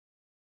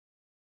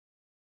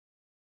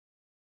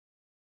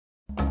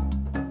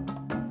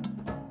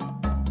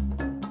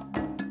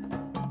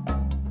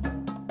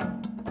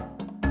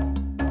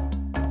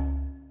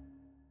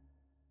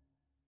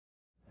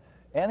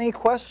Any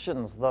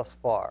questions thus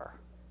far?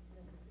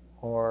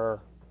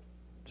 Or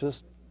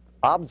just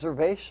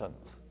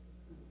observations?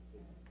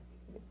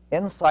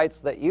 Insights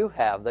that you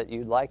have that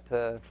you'd like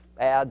to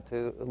add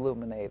to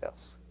illuminate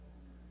us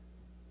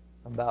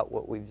about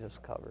what we've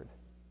just covered?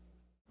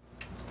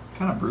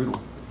 Kind of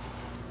brutal.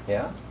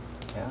 Yeah?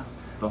 Yeah.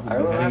 The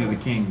whole beheading of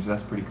the kings,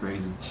 that's pretty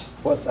crazy.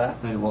 What's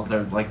that? They're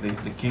like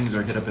the kings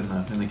are hid up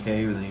in the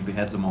cave, and then he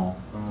beheads them all.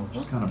 Mm-hmm.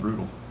 It's kind of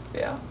brutal.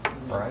 Yeah,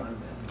 right.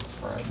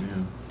 Right.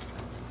 Yeah.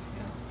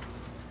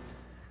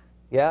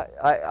 Yeah,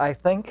 I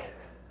think,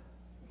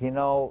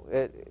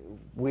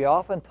 we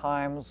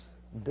oftentimes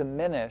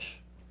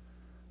diminish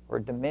or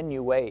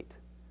diminuate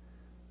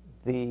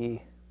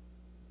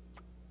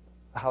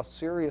how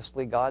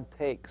seriously God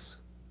takes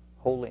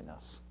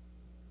holiness.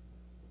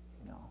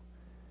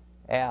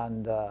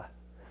 And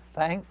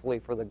thankfully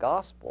for the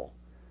gospel,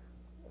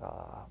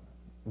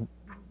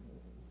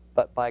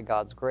 but by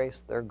God's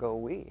grace, there go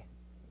we.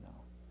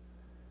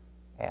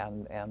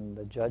 And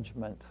the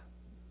judgment,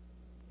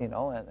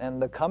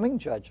 and the coming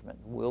judgment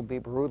will be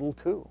brutal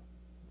too,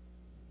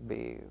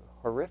 be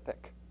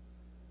horrific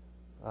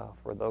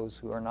for those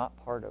who are not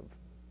part of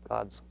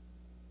God's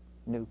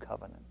new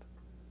covenant.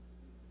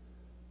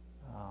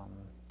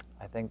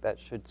 I think that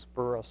should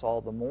spur us all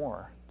the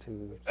more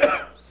to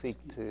seek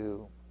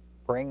to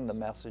bring the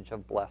message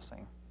of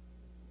blessing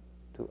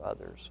to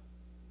others.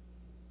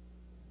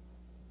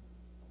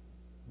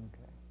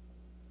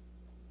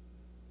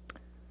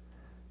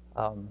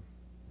 Okay.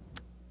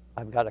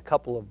 I've got a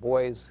couple of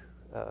boys,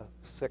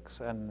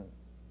 6 and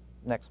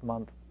next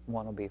month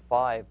one will be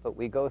 5, but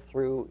we go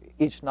through,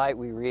 each night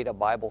we read a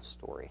Bible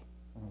story,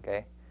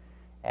 okay?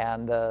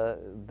 And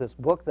this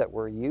book that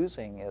we're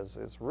using is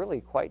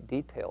really quite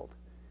detailed,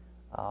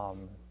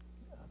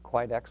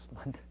 quite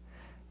excellent.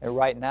 And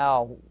right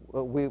now,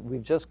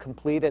 we've just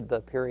completed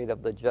the period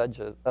of the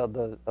judges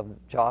of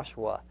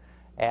Joshua,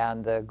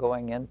 and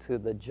going into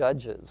the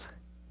Judges.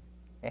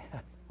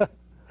 And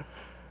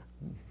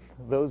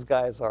those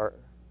guys are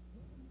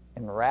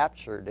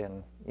enraptured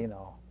in,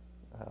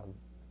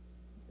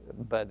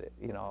 but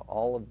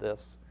all of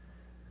this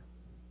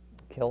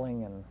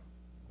killing and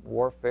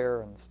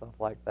warfare and stuff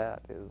like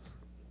that is.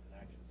 It's an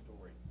action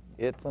story.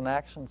 It's an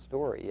action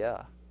story,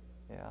 yeah,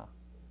 yeah.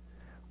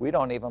 We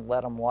don't even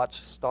let them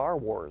watch Star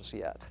Wars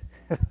yet.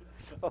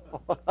 So,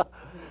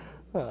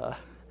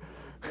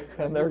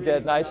 and they're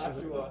getting nice.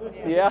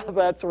 Yeah,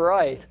 that's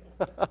right.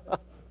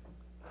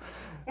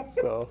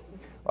 So,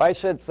 I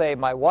should say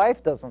my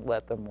wife doesn't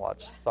let them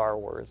watch Star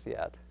Wars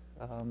yet.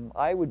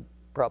 I would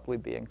probably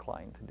be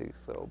inclined to do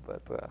so,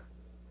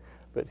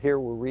 but here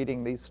we're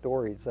reading these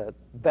stories at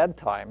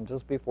bedtime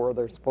just before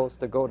they're supposed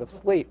to go to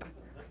sleep.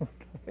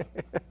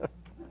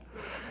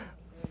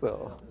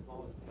 So.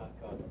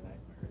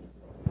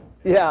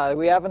 Yeah,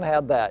 we haven't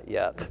had that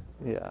yet.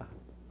 Yeah,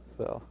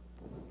 so.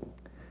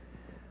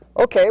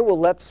 Okay, well,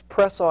 let's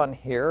press on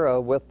here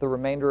with the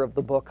remainder of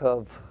the book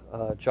of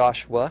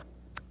Joshua.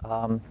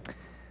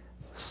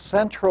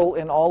 Central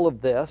in all of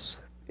this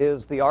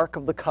is the Ark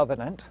of the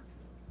Covenant.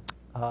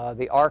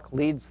 The Ark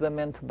leads them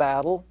into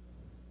battle,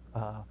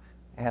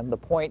 and the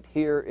point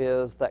here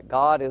is that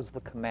God is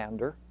the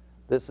commander.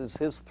 This is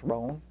his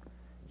throne.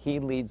 He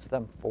leads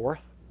them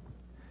forth.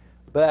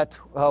 But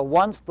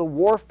once the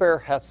warfare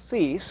has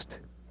ceased,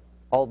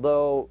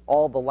 although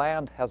all the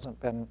land hasn't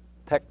been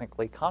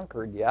technically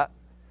conquered yet,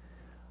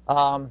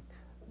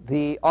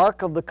 the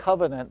Ark of the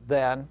Covenant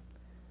then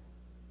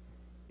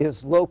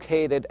is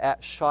located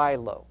at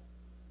Shiloh.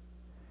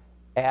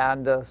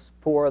 And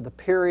for the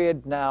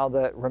period now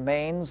that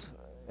remains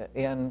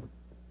in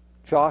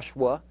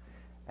Joshua,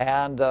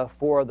 and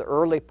for the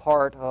early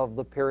part of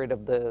the period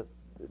of the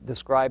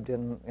described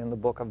in the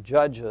book of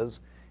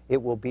Judges,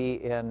 it will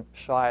be in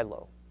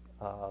Shiloh.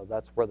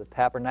 That's where the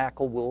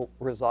tabernacle will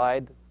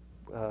reside.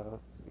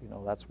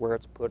 That's where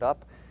it's put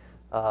up.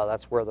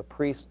 That's where the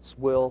priests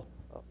will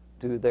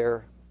do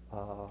their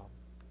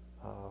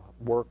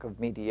work of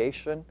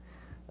mediation.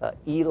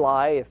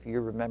 Eli, if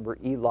you remember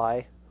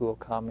Eli, who will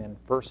come in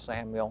 1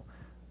 Samuel.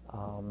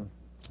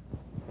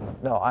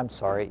 No, I'm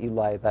sorry,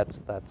 Eli,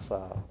 that's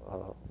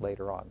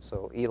later on.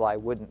 So Eli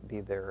wouldn't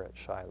be there at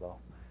Shiloh.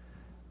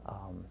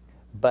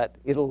 But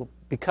it'll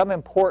become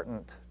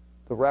important,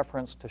 the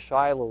reference to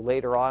Shiloh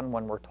later on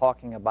when we're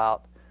talking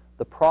about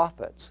the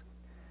prophets,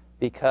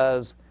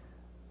 because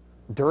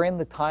during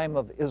the time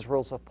of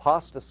Israel's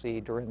apostasy,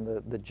 during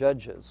the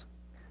Judges,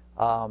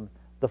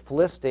 the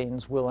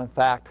Philistines will in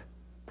fact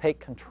take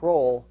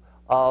control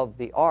of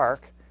the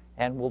ark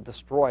and will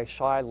destroy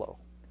Shiloh.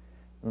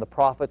 And the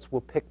prophets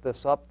will pick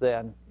this up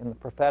then in the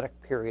prophetic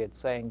period,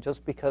 saying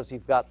just because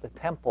you've got the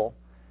temple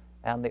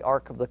and the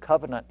Ark of the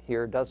Covenant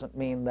here doesn't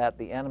mean that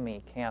the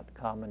enemy can't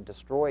come and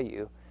destroy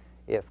you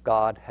if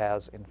God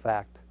has in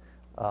fact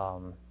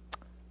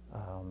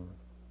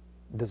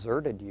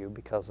deserted you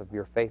because of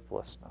your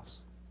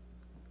faithlessness.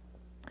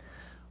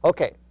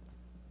 Okay,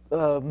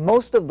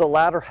 most of the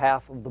latter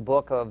half of the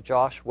book of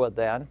Joshua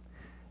then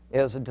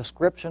is a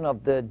description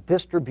of the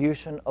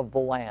distribution of the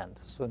land.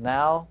 So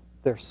now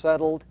they're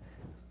settled.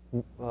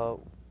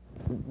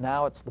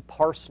 now it's the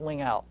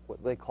parceling out,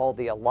 what they call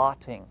the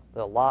allotting,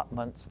 the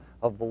allotments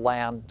of the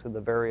land to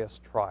the various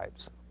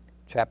tribes,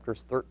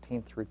 chapters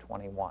 13 through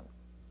 21.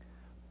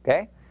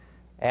 Okay?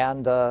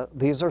 And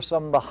these are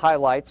some of the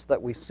highlights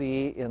that we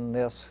see in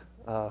this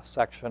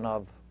section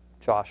of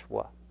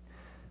Joshua.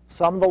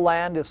 Some of the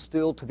land is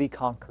still to be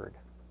conquered.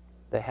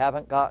 They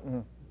haven't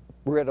gotten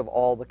rid of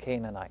all the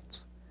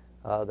Canaanites.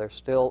 There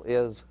still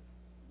is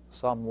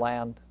some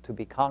land to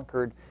be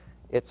conquered.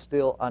 It's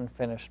still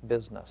unfinished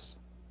business.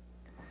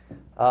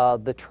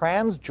 The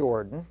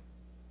Transjordan,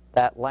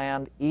 that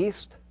land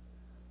east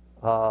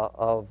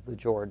of the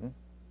Jordan,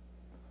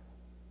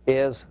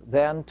 is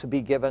then to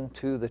be given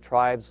to the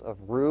tribes of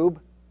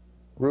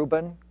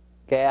Reuben,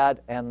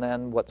 Gad, and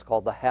then what's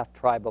called the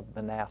half-tribe of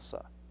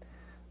Manasseh.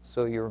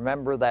 So you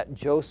remember that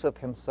Joseph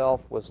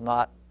himself was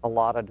not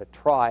allotted a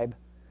tribe,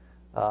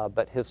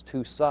 but his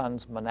two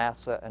sons,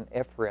 Manasseh and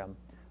Ephraim,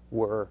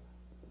 were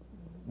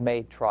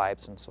made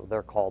tribes, and so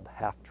they're called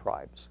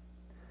half-tribes.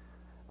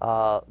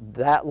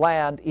 That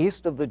land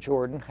east of the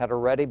Jordan had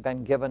already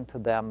been given to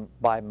them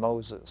by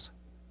Moses.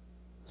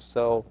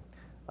 So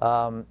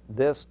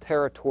this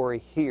territory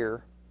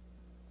here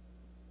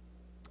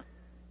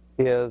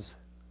is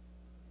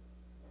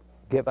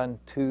given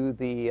to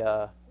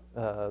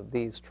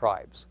these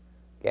tribes,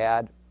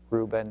 Gad,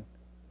 Reuben,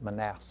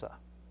 Manasseh.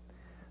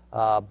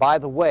 By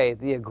the way,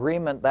 the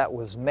agreement that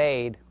was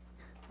made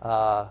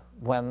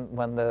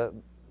when the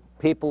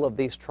people of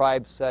these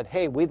tribes said,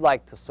 hey, we'd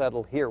like to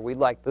settle here, we'd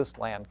like this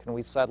land, can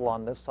we settle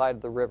on this side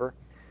of the river?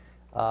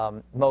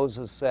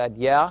 Moses said,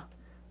 yeah,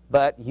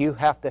 but you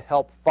have to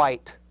help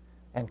fight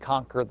and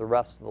conquer the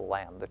rest of the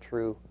land, the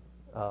true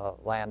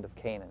land of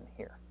Canaan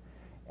here.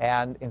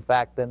 And in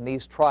fact, then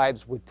these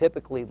tribes would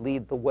typically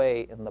lead the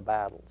way in the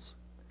battles,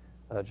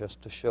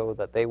 just to show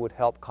that they would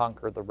help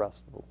conquer the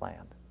rest of the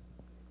land.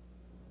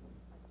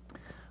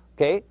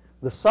 Okay,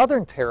 the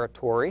southern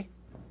territory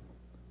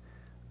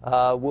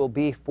will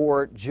be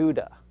for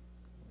Judah.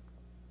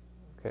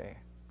 Okay,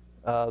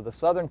 the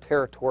southern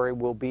territory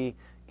will be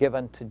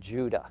given to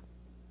Judah,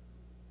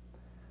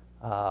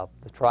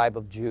 the tribe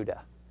of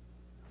Judah,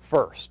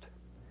 first.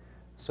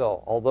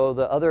 So, although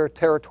the other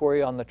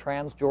territory on the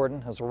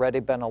Transjordan has already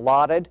been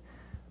allotted,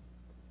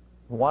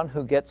 one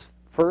who gets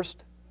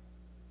first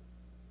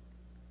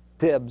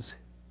dibs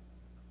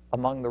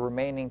among the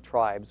remaining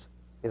tribes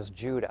is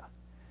Judah.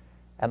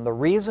 And the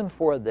reason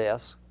for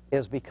this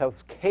is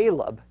because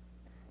Caleb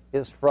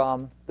is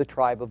from the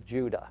tribe of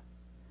Judah.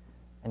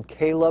 And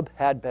Caleb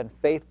had been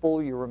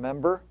faithful, you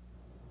remember,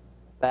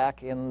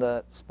 back in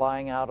the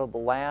spying out of the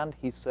land.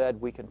 He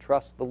said, we can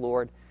trust the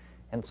Lord.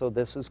 And so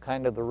this is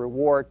kind of the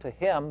reward to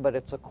him, but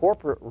it's a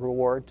corporate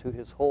reward to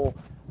his whole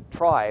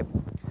tribe.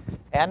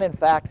 And in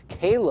fact,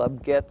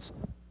 Caleb gets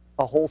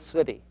a whole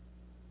city,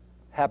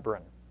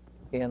 Hebron,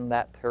 in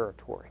that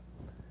territory.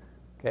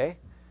 Okay?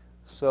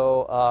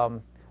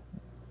 So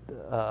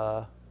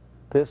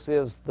this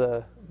is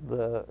the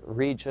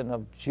region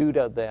of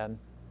Judah then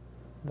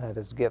that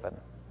is given,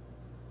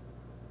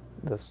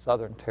 the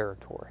southern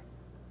territory.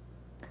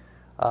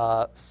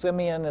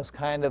 Simeon is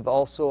kind of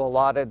also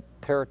allotted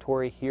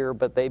territory here,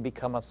 but they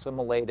become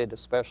assimilated,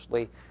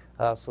 especially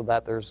so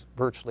that there's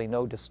virtually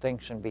no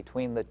distinction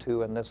between the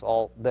two, and this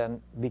all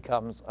then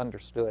becomes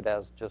understood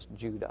as just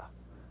Judah.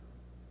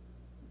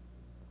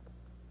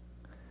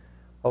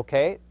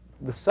 Okay,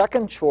 the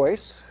second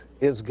choice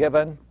is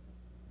given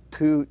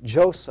to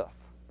Joseph,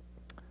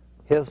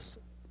 his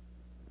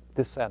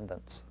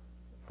descendants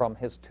from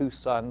his two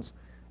sons,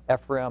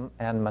 Ephraim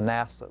and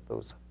Manasseh,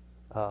 those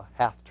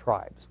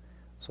half-tribes.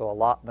 So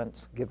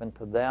allotments given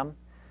to them,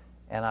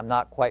 and I'm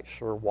not quite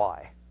sure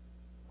why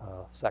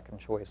second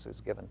choice is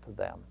given to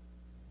them.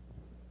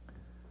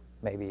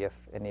 Maybe if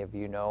any of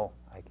you know,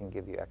 I can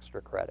give you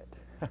extra credit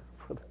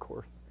for the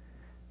course.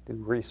 Do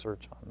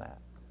research on that.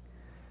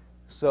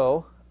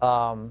 So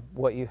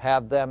what you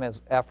have them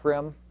is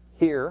Ephraim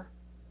here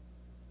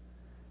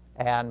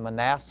and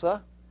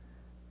Manasseh.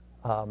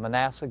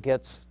 Manasseh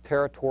gets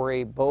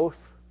territory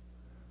both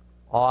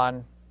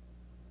on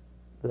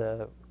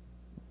the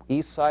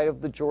east side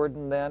of the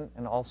Jordan then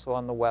and also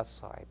on the west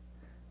side.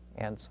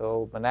 And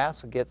so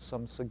Manasseh gets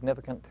some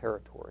significant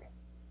territory.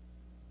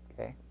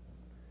 Okay?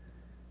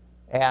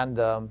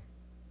 And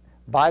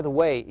by the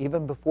way,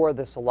 even before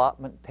this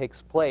allotment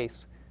takes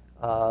place,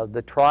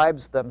 the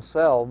tribes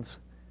themselves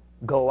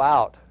go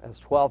out as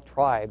 12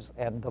 tribes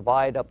and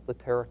divide up the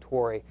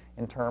territory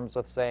in terms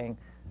of saying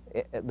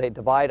they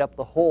divide up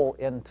the whole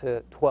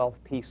into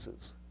 12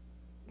 pieces.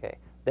 Okay?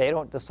 They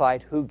don't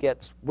decide who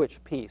gets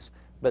which piece,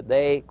 but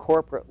they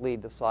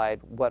corporately decide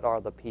what are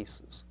the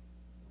pieces.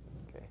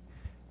 Okay?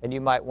 And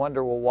you might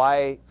wonder, well,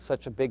 why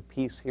such a big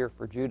piece here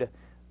for Judah?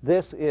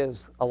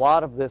 A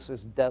lot of this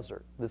is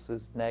desert. This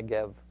is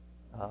Negev,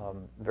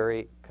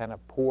 very kind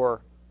of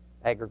poor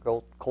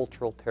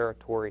agricultural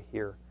territory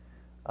here.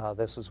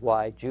 This is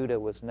why Judah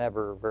was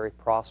never very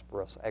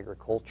prosperous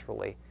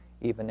agriculturally,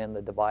 even in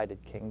the divided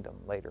kingdom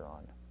later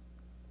on.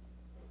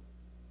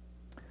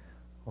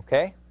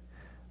 Okay?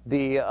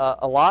 The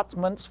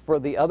allotments for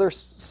the other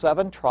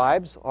 7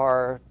 tribes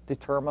are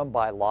determined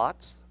by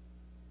lots,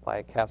 by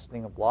a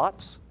casting of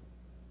lots.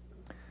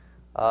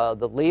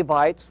 The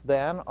Levites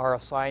then are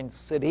assigned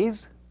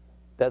cities,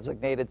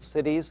 designated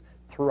cities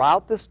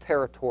throughout this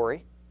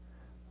territory.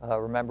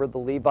 Remember, the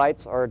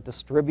Levites are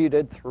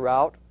distributed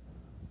throughout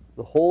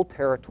the whole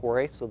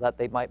territory so that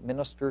they might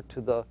minister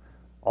to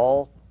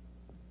all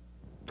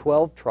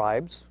 12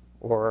 tribes,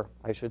 or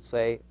I should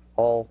say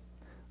all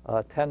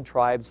 10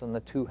 tribes and the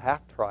 2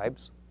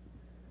 half-tribes.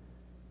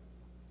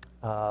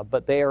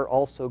 But they are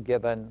also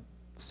given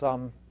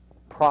some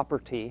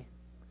property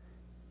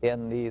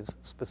in these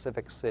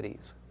specific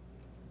cities.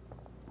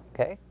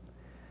 Okay?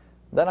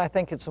 Then I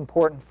think it's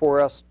important for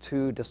us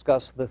to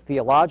discuss the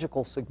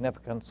theological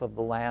significance of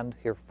the land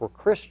here for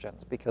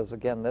Christians, because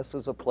again, this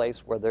is a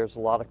place where there's a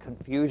lot of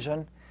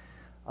confusion.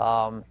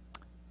 There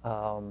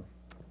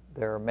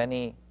are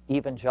many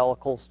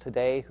evangelicals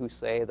today who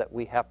say that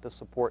we have to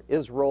support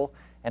Israel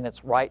and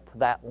its right to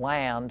that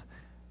land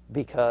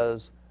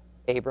because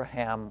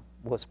Abraham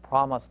was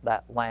promised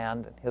that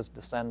land and his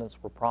descendants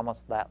were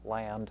promised that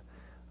land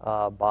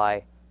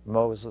by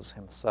Moses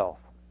himself.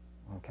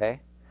 Okay?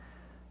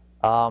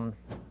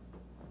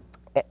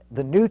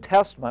 The New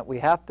Testament, we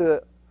have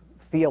to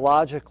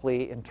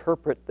theologically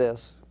interpret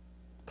this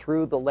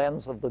through the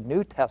lens of the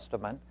New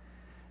Testament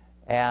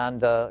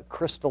and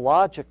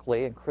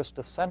Christologically and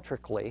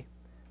Christocentrically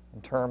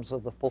in terms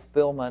of the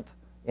fulfillment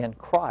in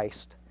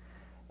Christ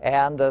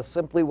and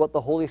simply what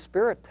the Holy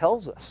Spirit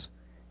tells us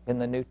in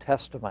the New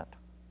Testament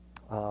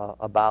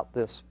about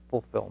this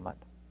fulfillment.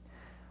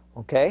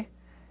 Okay?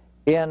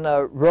 In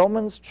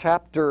Romans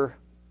chapter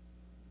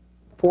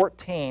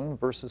 14,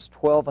 verses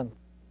 12 and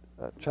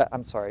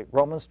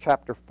Romans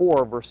chapter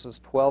 4, verses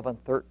 12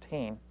 and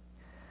 13,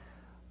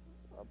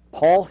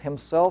 Paul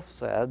himself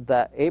said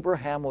that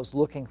Abraham was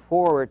looking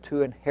forward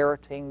to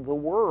inheriting the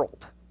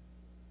world.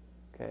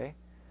 Okay?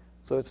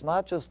 So it's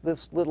not just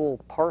this little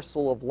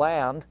parcel of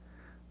land,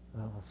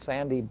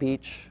 sandy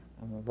beach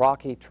and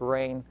rocky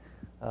terrain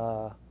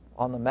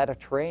on the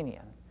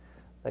Mediterranean,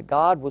 that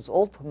God was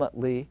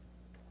ultimately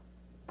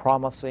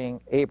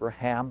promising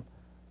Abraham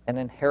an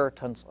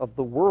inheritance of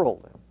the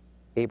world,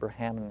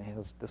 Abraham and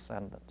his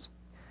descendants.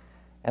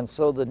 And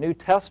so the New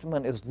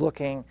Testament is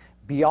looking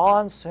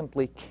beyond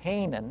simply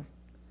Canaan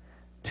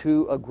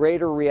to a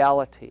greater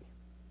reality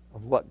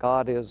of what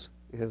God is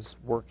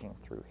working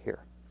through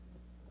here.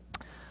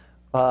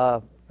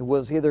 It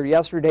was either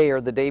yesterday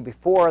or the day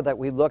before that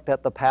we looked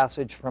at the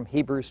passage from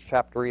Hebrews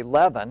chapter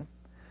 11,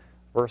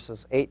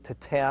 verses 8 to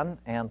 10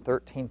 and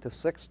 13 to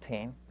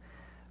 16,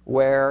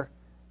 where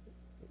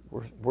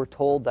we're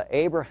told that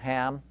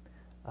Abraham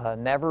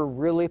never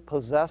really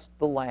possessed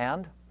the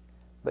land,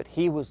 but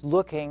he was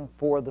looking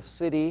for the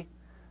city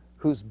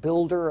whose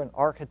builder and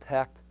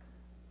architect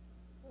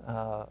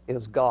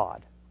is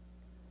God.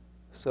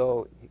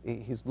 So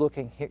he's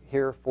looking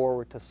here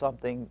forward to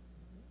something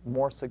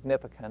more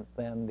significant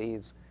than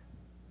these,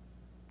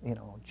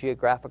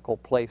 geographical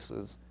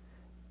places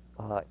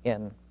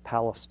in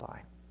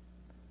Palestine,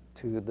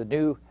 to the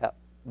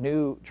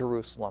new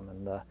Jerusalem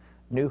and the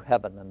new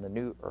heaven and the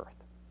new earth.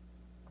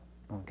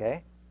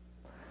 Okay?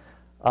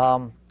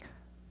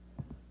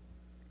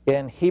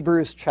 In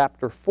Hebrews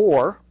chapter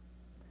 4,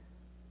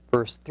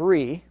 verse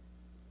 3,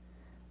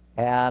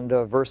 and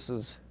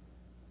verses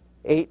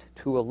 8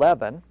 to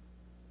 11,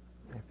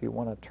 if you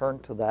want to turn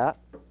to that.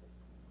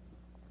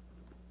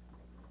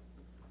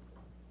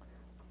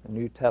 The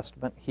New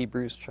Testament,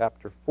 Hebrews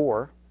chapter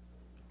 4.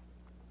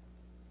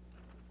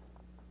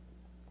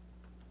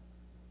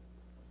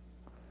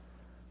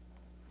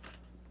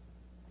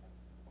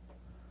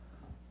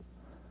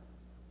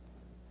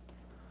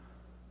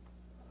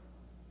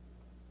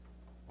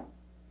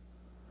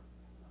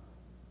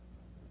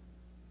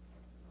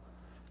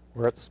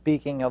 Where it's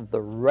speaking of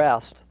the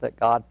rest that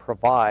God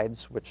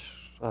provides,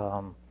 which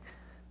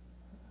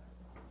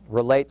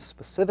relates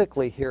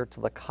specifically here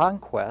to the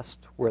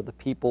conquest, where the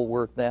people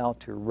were now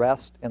to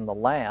rest in the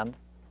land.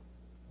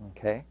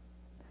 Okay.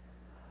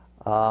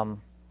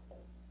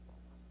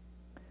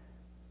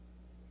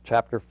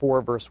 Chapter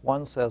 4, verse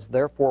 1 says,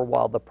 "Therefore,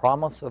 while the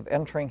promise of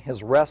entering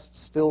his rest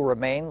still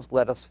remains,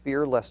 let us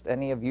fear lest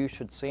any of you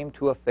should seem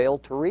to have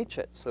failed to reach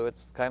it." So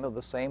it's kind of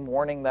the same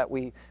warning that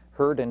we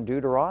heard in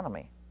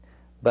Deuteronomy.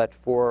 But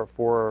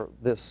for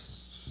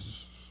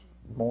this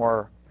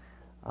more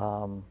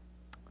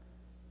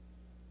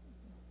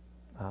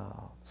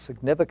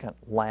significant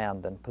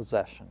land and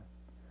possession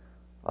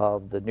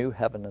of the new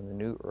heaven and the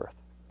new earth.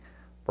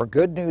 For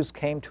good news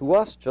came to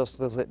us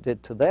just as it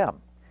did to them.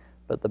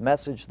 But the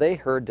message they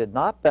heard did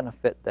not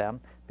benefit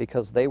them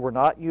because they were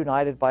not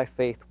united by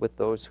faith with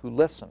those who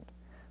listened.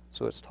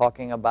 So it's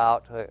talking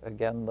about,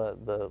 again,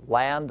 the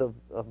land of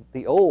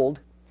the old.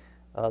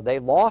 They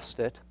lost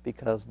it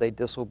because they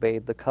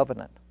disobeyed the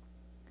covenant.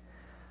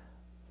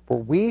 For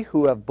we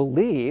who have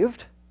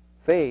believed,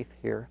 faith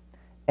here,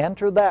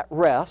 enter that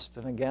rest,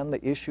 and again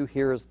the issue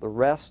here is the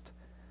rest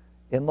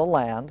in the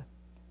land,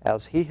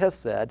 as he has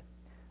said,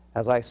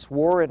 "As I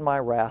swore in my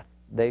wrath,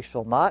 they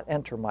shall not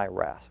enter my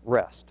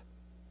rest,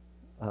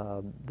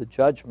 the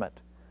judgment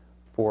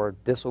for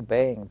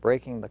disobeying,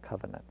 breaking the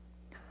covenant,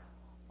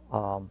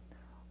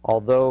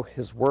 although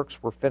his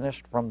works were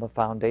finished from the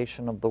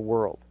foundation of the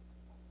world.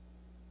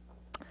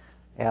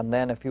 And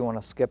then if you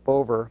want to skip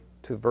over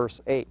to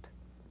verse 8,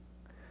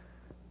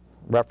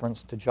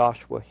 reference to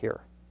Joshua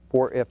here.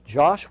 For if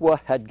Joshua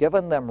had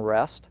given them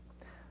rest,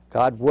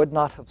 God would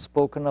not have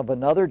spoken of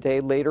another day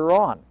later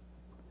on.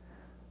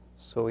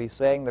 So he's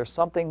saying there's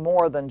something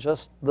more than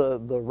just the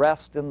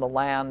rest in the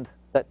land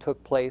that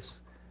took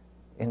place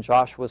in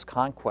Joshua's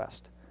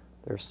conquest.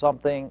 There's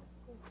something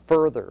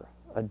further,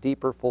 a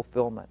deeper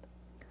fulfillment.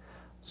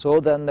 So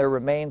then there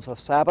remains a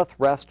Sabbath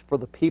rest for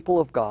the people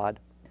of God,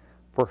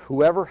 for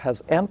whoever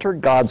has entered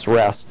God's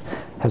rest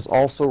has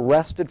also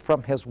rested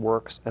from his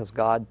works as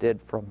God did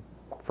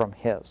from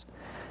his.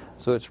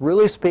 So it's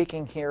really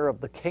speaking here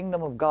of the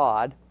kingdom of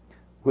God,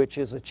 which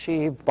is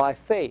achieved by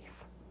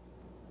faith,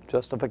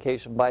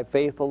 justification by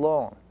faith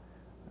alone,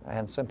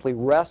 and simply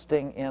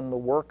resting in the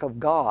work of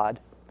God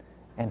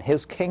and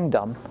his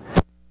kingdom,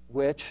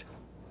 which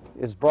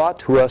is brought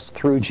to us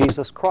through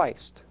Jesus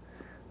Christ.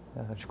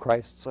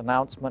 Christ's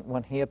announcement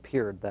when he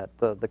appeared that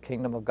the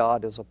kingdom of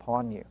God is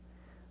upon you.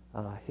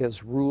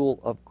 His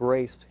rule of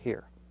grace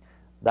here.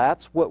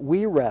 That's what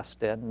we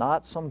rest in,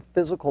 not some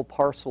physical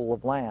parcel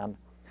of land,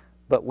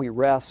 but we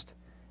rest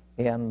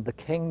in the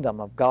kingdom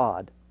of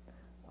God,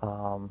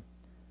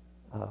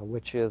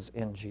 which is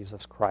in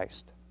Jesus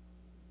Christ.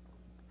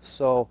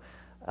 So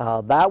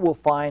that will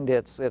find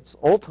its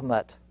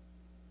ultimate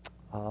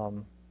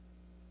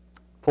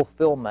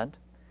fulfillment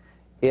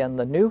in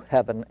the new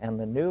heaven and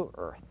the new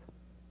earth.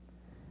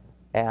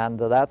 And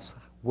that's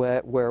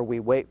where we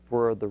wait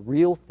for the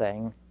real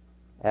thing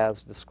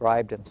as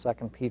described in 2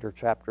 Peter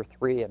chapter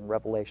 3 and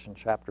Revelation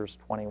chapters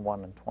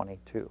 21 and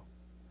 22.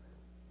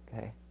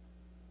 Okay?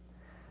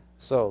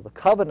 So the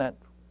covenant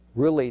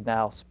really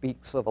now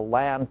speaks of a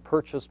land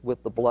purchased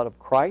with the blood of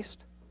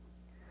Christ,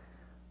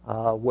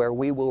 where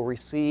we will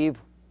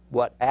receive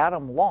what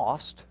Adam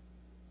lost,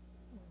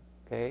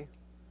 okay,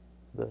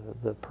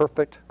 the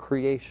perfect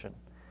creation,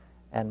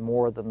 and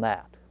more than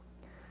that.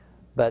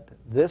 But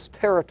this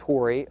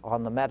territory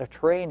on the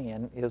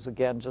Mediterranean is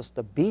again just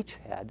a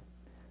beachhead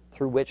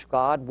through which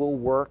God will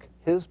work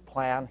his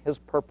plan, his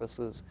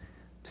purposes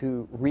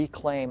to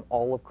reclaim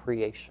all of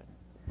creation.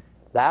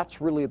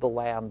 That's really the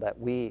land that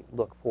we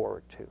look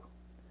forward to,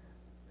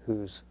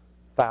 whose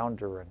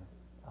founder and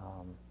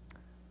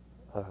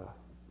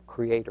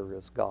creator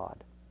is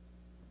God.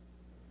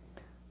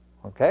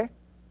 Okay?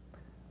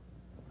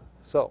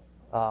 So,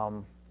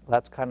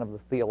 that's kind of the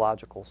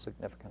theological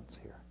significance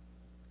here.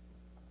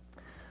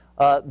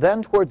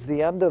 Then towards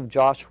the end of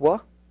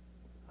Joshua,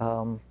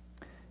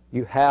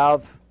 you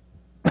have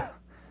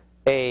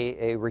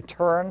a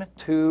return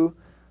to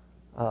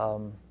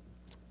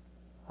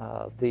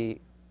the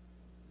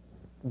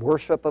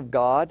worship of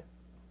God,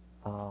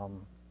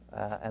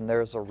 and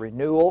there's a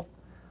renewal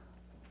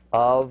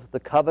of the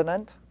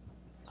covenant.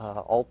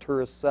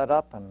 Altar is set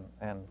up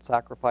and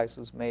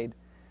sacrifices made,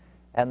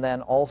 and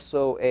then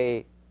also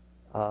a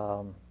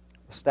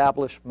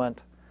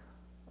establishment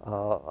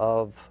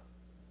of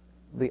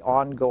the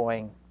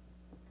ongoing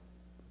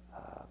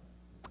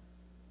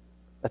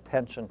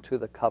attention to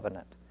the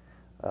covenant,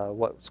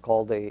 what's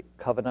called a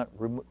covenant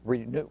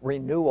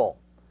renewal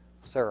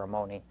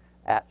ceremony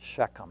at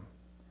Shechem,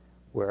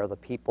 where the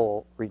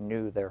people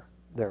renew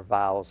their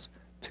vows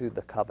to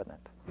the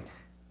covenant.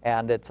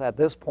 And it's at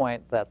this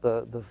point that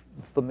the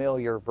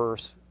familiar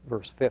verse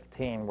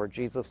 15, where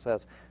Jesus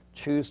says,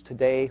 "Choose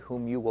today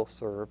whom you will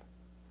serve."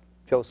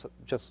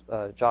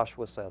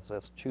 Joshua says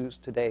this, "Choose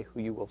today who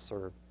you will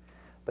serve.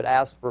 But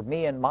as for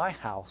me and my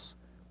house,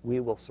 we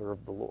will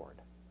serve the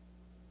Lord."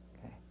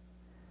 Okay.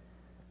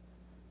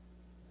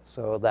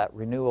 So that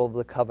renewal of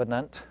the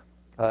covenant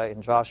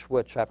in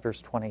Joshua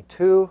chapters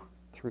 22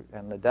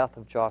 and the death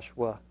of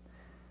Joshua.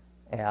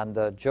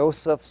 And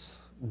Joseph's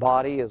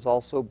body is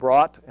also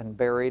brought and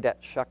buried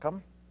at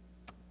Shechem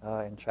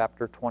in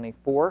chapter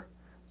 24.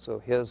 So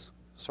his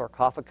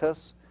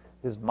sarcophagus,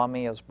 his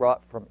mummy, is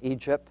brought from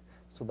Egypt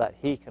so that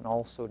he can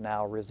also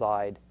now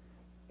reside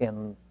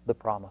in the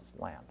promised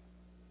land,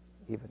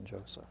 even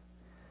Joseph.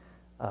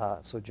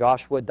 So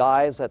Joshua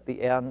dies at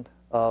the end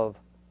of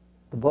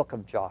the book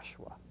of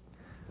Joshua.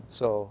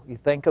 So you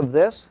think of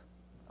this,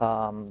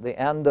 the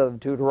end of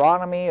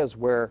Deuteronomy is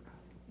where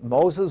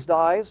Moses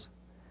dies.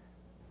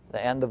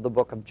 The end of the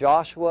book of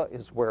Joshua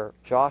is where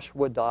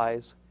Joshua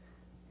dies,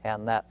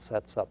 and that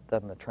sets up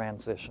then the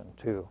transition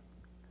to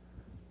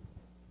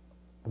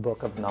the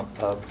book of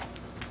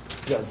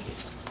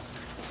Judges.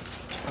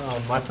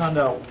 I found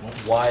out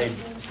why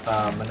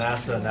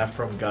Manasseh and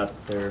Ephraim got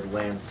their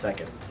land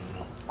second.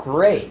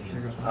 Great.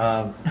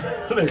 There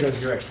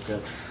goes your extra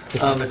good.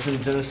 It's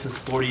in Genesis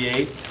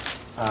 48,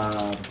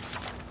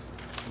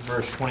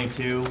 verse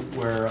 22,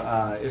 where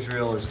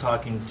Israel is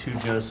talking to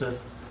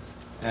Joseph.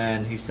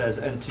 And he says,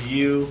 "And to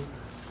you,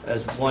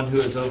 as one who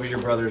is over your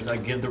brothers, I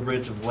give the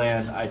ridge of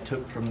land I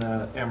took from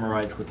the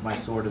Amorites with my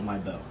sword and my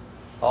bow."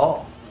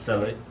 Oh.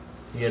 So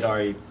He had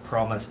already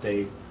promised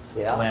a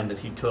Yeah. land that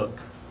he took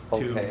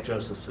to Okay.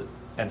 Joseph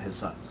and his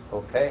sons.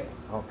 Okay,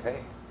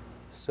 okay.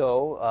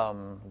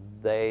 So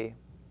they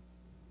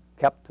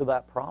kept to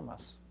that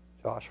promise.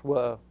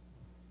 Joshua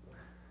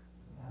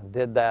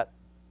did that,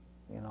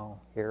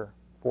 here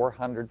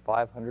 400,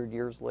 500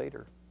 years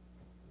later.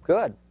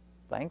 Good.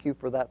 Thank you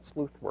for that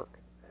sleuth work.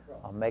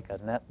 I'll make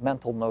a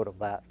mental note of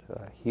that,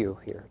 Hugh,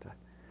 here to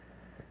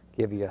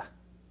give you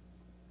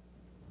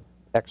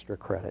extra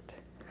credit.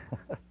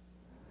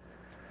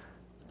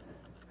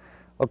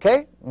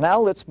 Okay, now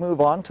let's move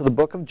on to the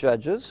book of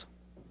Judges.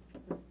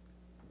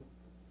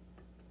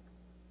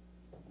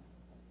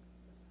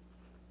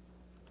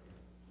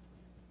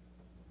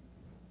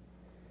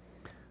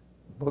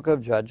 Book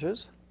of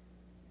Judges.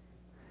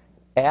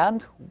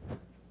 And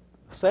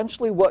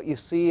essentially what you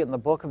see in the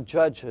book of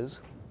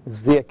Judges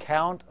is the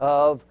account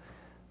of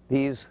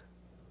these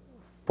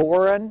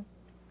foreign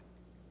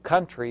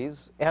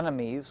countries,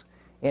 enemies,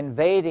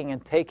 invading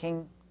and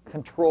taking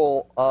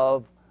control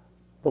of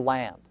the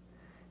land.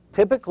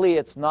 Typically,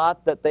 it's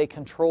not that they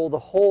control the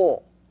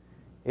whole.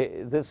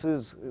 This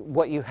is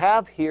what you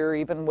have here,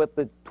 even with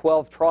the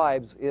 12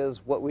 tribes,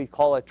 is what we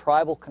call a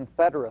tribal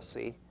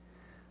confederacy,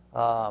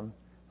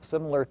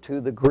 similar to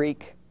the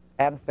Greek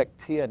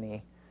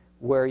amphictyony,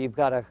 where you've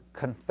got a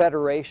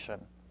confederation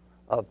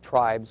of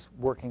tribes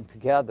working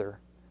together,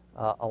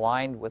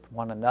 aligned with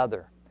one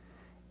another.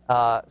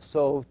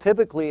 So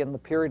typically in the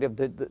period of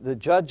the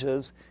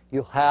Judges,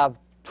 you'll have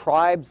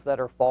tribes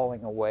that are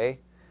falling away,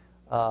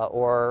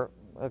 or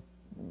a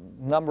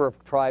number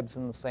of tribes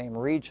in the same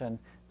region.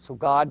 So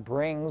God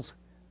brings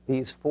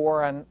these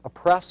foreign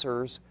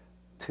oppressors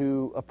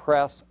to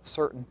oppress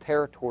certain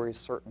territories,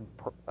 certain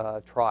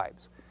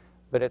tribes.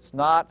 But it's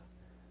not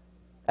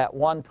at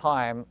one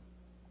time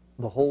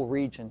the whole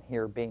region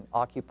here being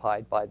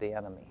occupied by the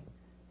enemy.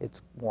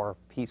 It's more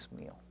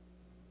piecemeal.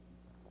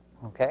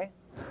 Okay?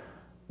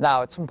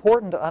 Now, it's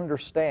important to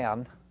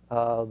understand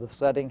the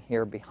setting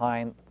here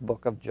behind the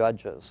book of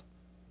Judges.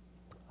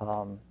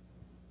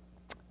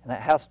 And it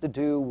has to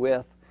do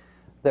with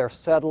their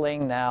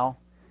settling now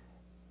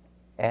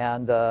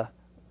and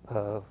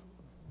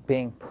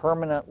being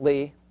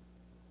permanently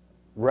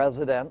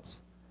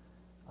residents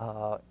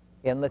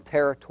in the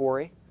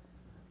territory.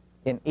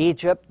 In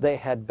Egypt, they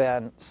had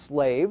been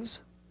slaves,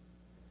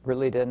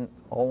 really didn't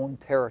own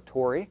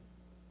territory,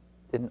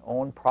 didn't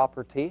own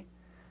property.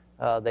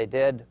 They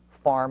did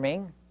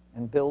farming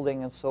and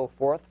building and so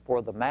forth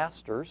for the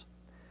masters.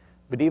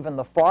 But even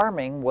the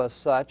farming was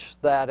such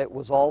that it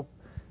was all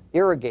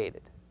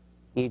irrigated.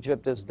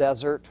 Egypt is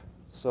desert,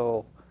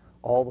 so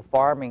all the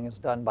farming is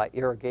done by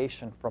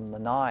irrigation from the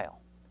Nile.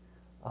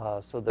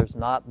 So there's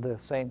not the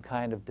same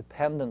kind of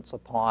dependence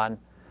upon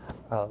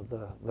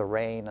the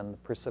rain and the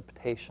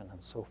precipitation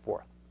and so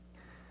forth.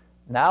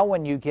 Now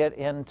when you get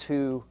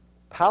into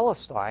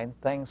Palestine,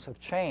 things have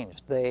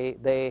changed.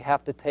 They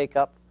have to take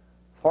up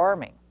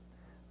farming.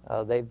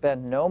 They've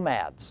been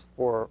nomads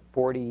for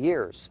 40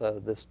 years.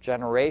 This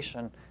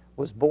generation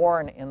was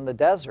born in the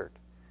desert,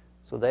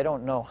 so they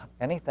don't know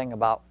anything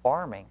about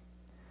farming.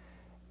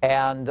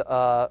 And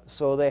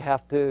so they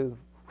have to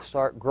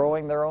start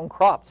growing their own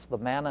crops. The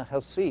manna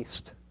has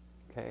ceased.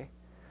 Okay?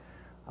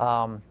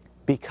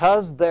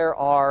 Because there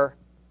are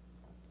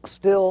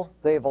still,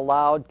 they've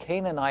allowed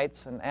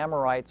Canaanites and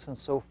Amorites and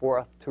so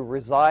forth to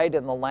reside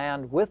in the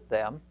land with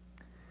them,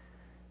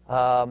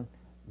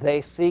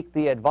 they seek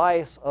the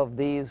advice of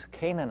these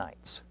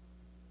Canaanites.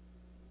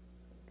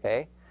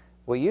 Okay?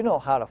 Well, you know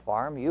how to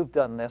farm. You've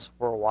done this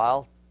for a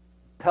while.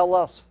 Tell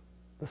us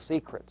the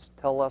secrets.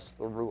 Tell us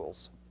the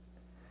rules.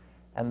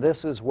 And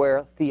this is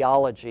where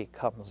theology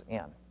comes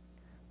in.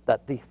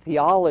 That the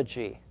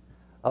theology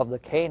of the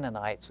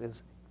Canaanites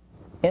is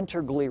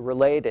integrally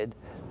related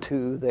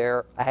to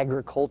their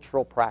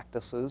agricultural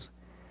practices.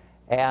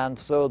 And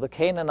so the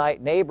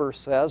Canaanite neighbor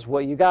says,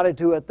 well, you got to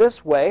do it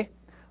this way,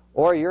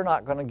 or you're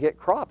not going to get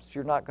crops.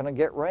 You're not going to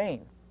get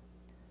rain.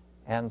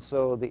 And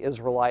so the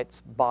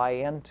Israelites buy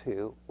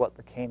into what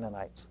the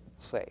Canaanites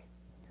say.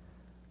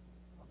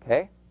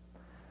 Okay?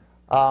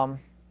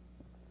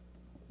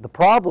 The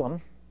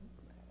problem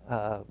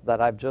that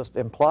I've just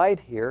implied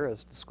here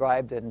is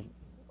described in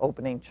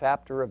opening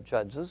chapter of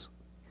Judges,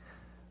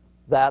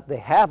 that they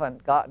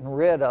haven't gotten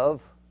rid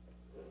of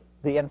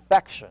the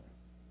infection.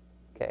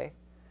 Okay?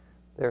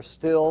 There's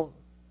still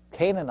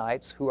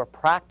Canaanites who are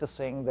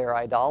practicing their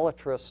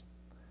idolatrous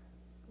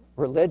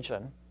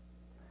religion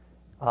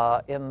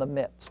in the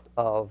midst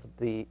of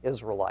the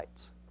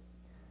Israelites.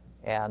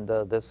 And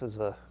this is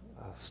a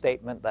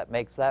statement that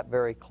makes that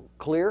very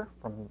clear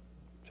from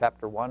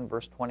chapter 1,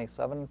 verse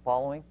 27 and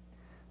following.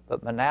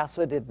 But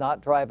Manasseh did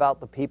not drive out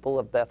the people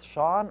of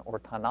Bethshan or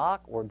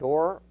Tanakh or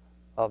Dor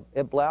of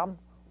Iblam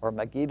or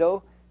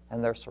Megiddo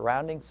and their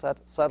surrounding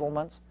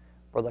settlements,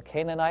 for the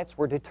Canaanites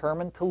were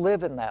determined to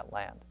live in that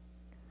land.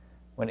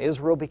 When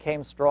Israel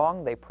became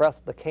strong, they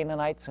pressed the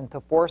Canaanites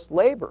into forced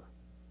labor,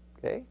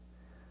 okay,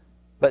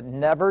 but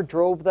never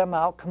drove them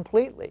out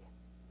completely.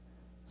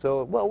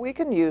 So, well, we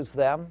can use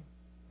them.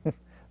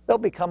 They'll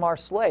become our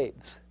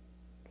slaves,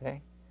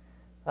 okay?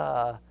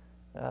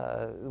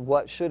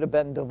 what should have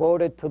been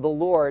devoted to the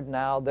Lord,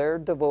 now they're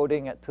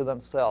devoting it to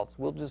themselves.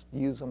 We'll just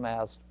use them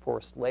as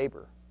forced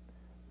labor.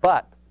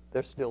 But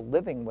they're still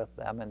living with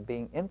them and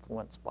being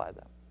influenced by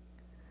them.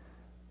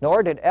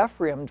 Nor did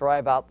Ephraim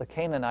drive out the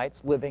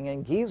Canaanites living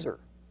in Gezer,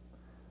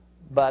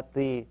 but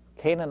the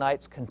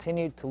Canaanites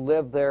continued to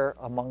live there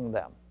among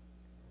them.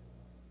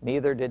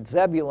 Neither did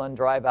Zebulun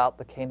drive out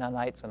the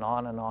Canaanites, and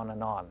on and on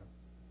and on.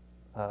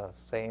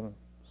 Same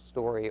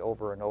story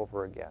over and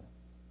over again.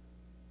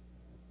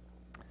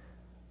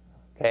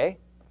 Okay,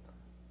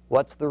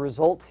 what's the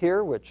result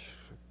here, which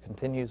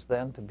continues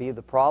then to be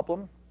the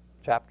problem?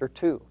 Chapter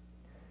 2.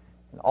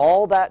 And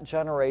all that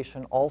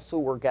generation also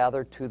were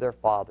gathered to their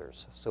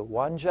fathers. So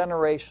one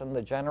generation,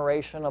 the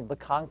generation of the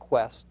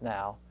conquest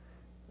now,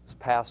 is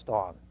passed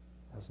on,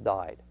 has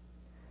died.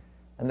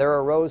 And there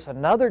arose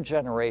another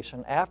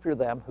generation after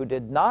them who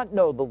did not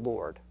know the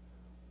Lord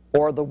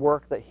or the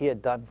work that he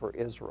had done for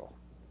Israel.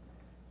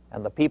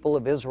 And the people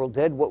of Israel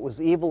did what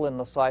was evil in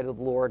the sight of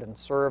the Lord and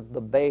served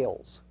the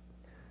Baals.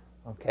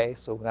 Okay,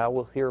 so now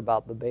we'll hear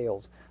about the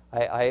Baals.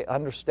 I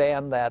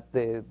understand that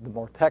the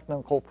more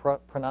technical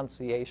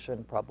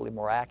pronunciation, probably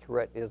more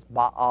accurate, is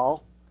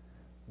Baal.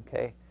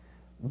 Okay,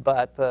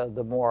 but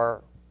the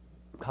more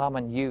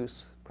common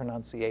use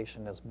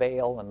pronunciation is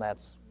Baal, and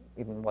that's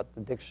even what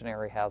the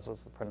dictionary has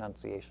as the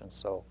pronunciation.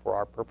 So for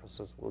our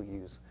purposes, we'll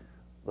use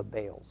the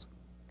Baals.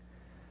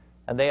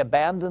 And they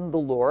abandoned the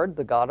Lord,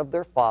 the God of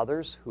their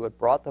fathers, who had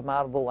brought them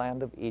out of the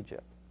land of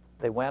Egypt.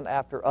 They went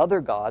after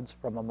other gods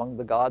from among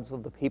the gods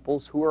of the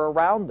peoples who were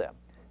around them,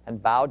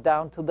 and bowed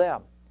down to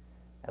them.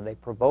 And they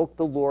provoked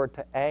the Lord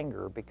to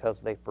anger because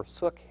they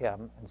forsook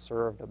him and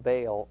served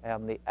Baal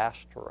and the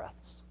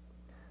Ashtoreths.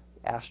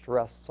 The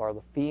Ashtoreths are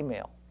the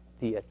female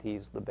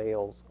deities. The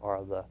Baals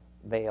are the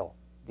male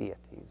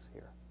deities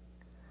here.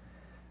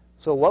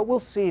 So what we'll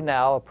see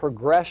now, a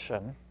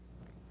progression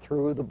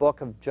through the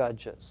book of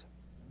Judges.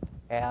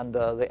 And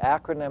the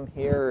acronym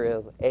here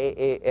is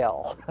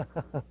AAL.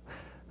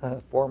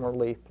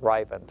 Formerly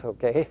Thrivent,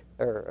 okay?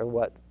 Or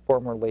what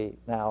formerly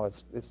now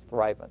is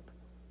Thrivent,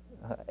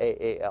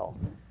 AAL.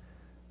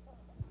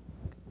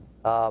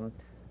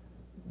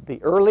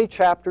 The early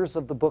chapters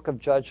of the book of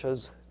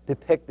Judges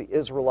depict the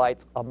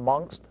Israelites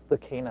amongst the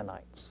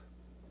Canaanites.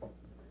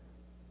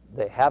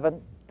 They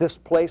haven't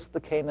displaced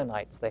the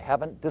Canaanites. They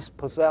haven't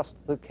dispossessed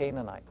the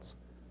Canaanites.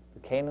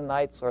 The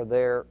Canaanites are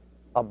there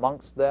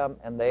amongst them,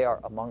 and they are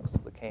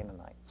amongst the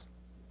Canaanites.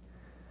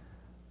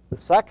 The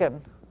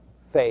second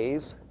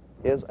phase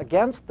is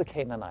against the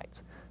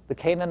Canaanites. The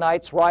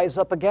Canaanites rise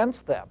up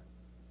against them,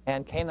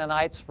 and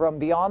Canaanites from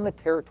beyond the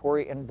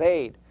territory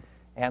invade.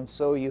 And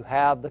so you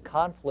have the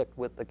conflict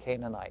with the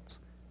Canaanites,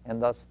 and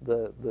thus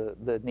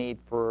the need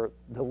for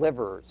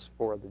deliverers,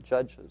 for the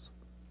judges.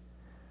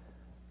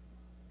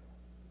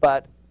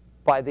 But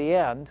by the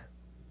end,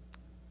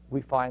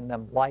 we find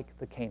them like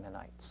the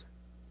Canaanites.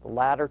 The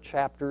latter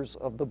chapters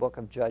of the book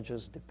of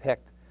Judges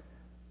depict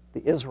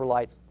the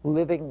Israelites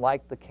living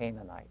like the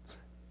Canaanites.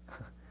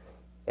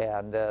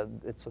 And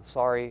it's a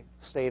sorry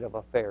state of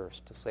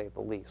affairs, to say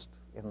the least,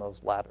 in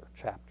those latter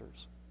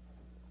chapters.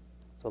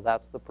 So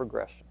that's the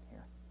progression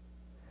here.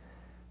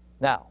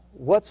 Now,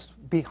 what's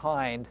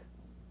behind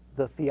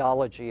the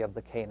theology of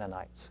the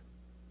Canaanites?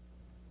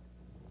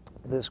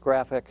 This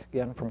graphic,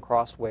 again from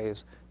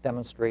Crossways,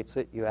 demonstrates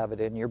it. You have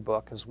it in your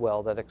book as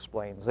well that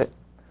explains it.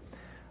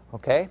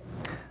 Okay?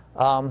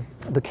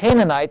 The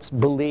Canaanites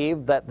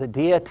believed that the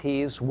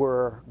deities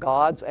were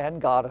gods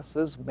and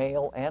goddesses,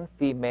 male and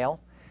female,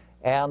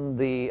 and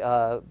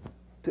the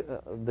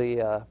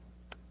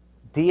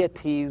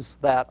deities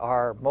that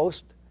are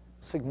most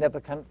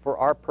significant for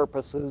our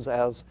purposes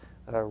as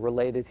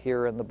related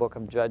here in the book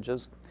of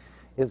Judges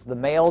is the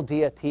male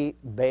deity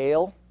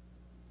Baal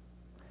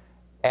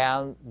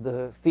and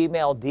the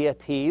female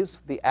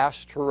deities, the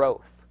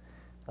Ashtaroth.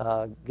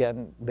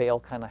 Again, Baal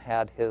kind of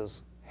had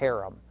his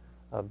harem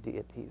of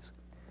deities.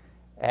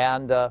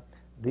 And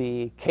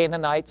the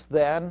Canaanites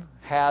then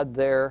had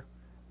their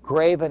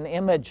graven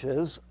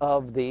images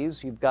of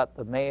these. You've got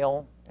the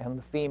male and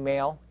the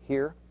female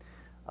here,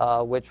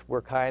 which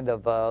were kind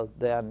of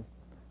then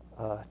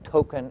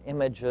token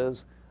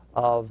images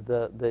of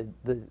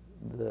the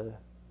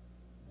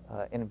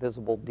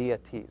invisible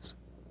deities.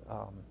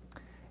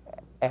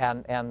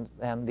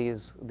 And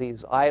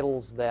these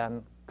idols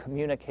then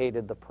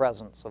communicated the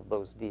presence of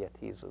those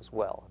deities as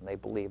well. And they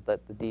believed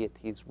that the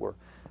deities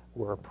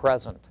were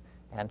present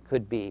and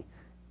could be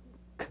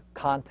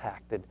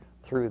contacted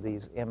through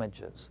these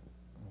images.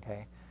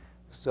 Okay,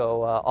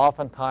 so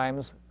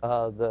oftentimes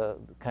the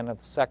kind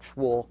of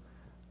sexual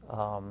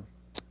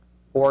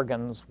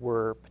organs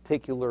were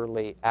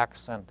particularly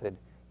accented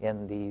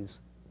in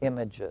these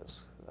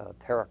images.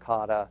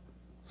 Terracotta,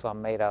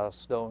 some made out of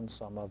stone,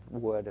 some of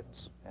wood,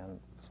 and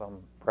some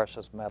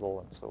precious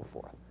metal, and so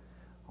forth.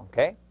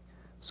 Okay,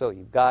 so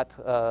you've got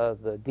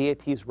the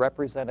deities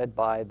represented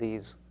by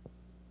these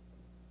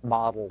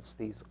models,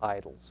 these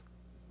idols.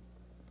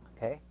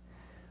 Okay,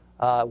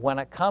 when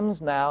it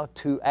comes now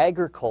to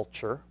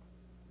agriculture,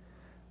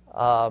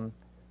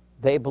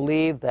 They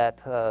believe that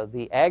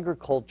the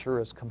agriculture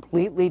is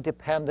completely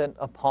dependent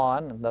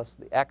upon, and thus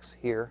the X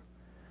here,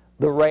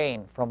 the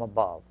rain from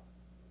above.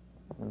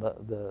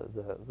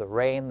 The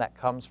rain that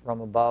comes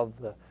from above.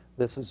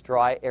 This is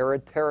dry,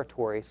 arid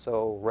territory,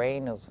 so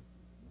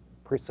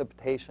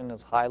precipitation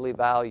is highly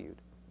valued,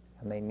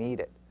 and they need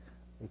it.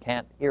 You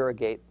can't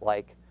irrigate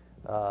like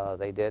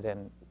they did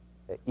in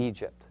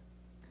Egypt.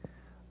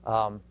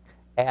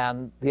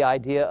 And the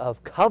idea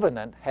of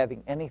covenant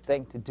having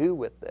anything to do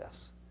with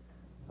this.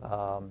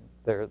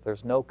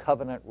 There's no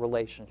covenant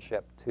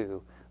relationship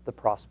to the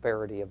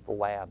prosperity of the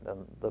land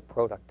and the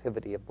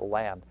productivity of the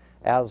land,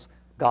 as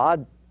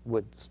God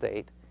would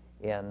state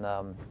in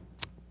the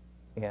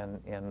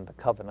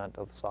covenant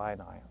of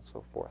Sinai and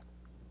so forth.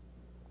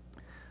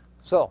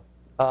 So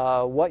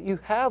what you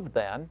have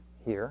then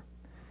here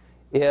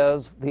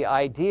is the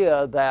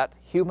idea that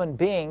human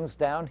beings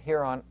down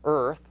here on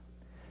earth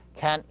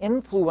can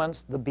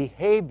influence the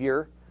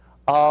behavior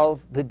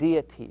of the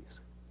deities.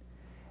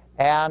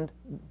 And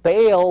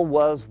Baal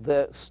was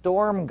the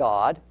storm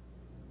god,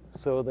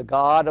 so the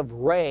god of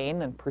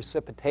rain and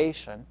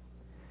precipitation.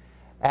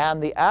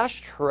 And the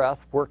Ashtoreth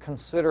were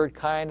considered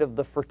kind of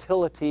the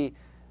fertility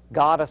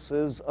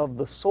goddesses of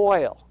the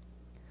soil.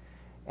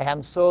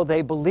 And so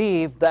they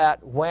believed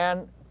that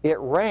when it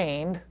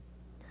rained,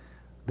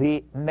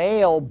 the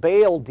male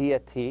Baal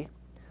deity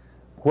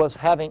was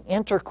having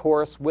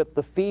intercourse with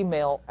the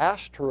female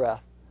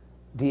Ashtoreth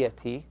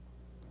deity,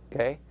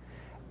 okay,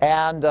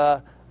 and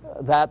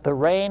that the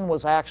rain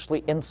was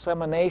actually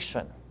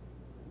insemination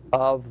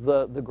of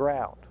the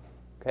ground,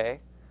 okay,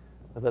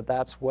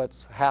 that's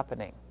what's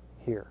happening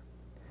here.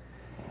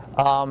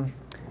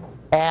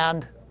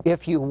 And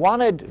if you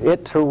wanted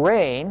it to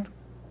rain,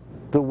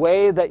 the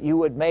way that you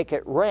would make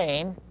it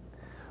rain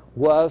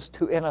was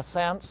to, in a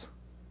sense,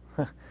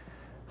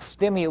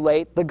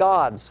 stimulate the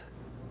gods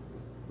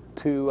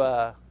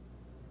to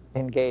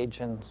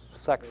engage in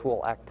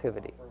sexual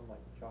activity.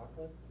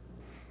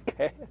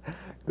 Okay,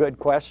 good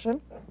question.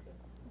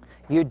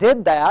 You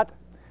did that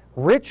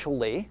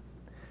ritually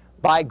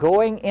by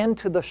going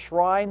into the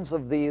shrines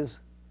of these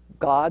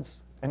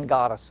gods and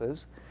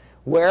goddesses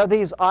where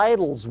these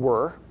idols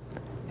were.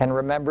 And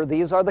remember,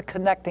 these are the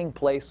connecting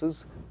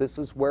places. This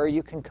is where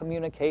you can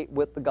communicate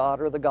with the god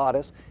or the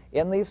goddess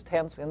in these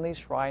tents, in these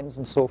shrines,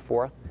 and so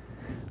forth.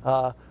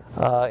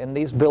 In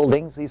these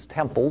buildings, these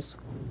temples,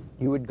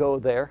 you would go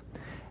there.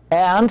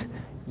 And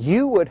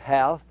you would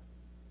have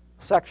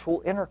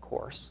sexual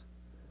intercourse.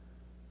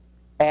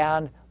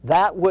 And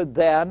that would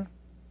then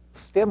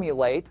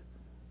stimulate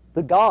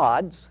the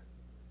gods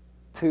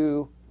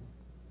to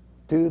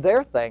do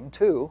their thing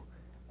too,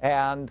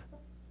 and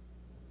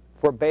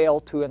for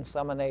Baal to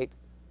inseminate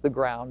the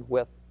ground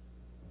with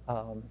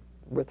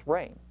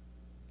rain.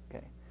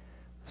 Okay.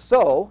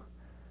 So,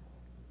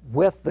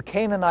 with the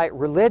Canaanite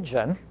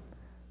religion,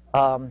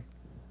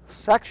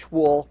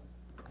 sexual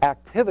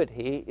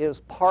activity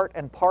is part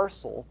and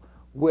parcel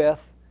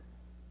with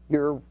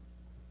your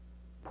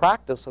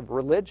practice of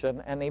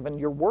religion and even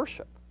your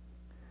worship.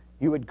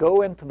 You would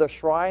go into the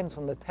shrines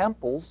and the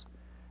temples,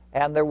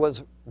 and there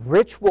was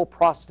ritual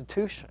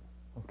prostitution.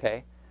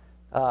 Okay,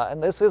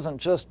 and this isn't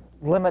just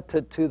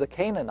limited to the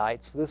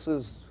Canaanites. This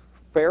is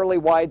fairly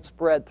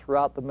widespread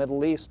throughout the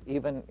Middle East,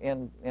 even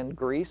in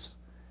Greece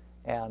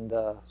and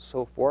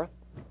so forth.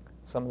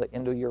 Some of the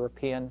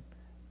Indo-European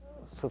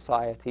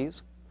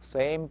societies,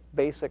 same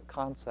basic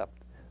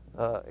concept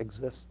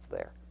exists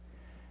there.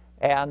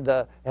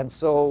 And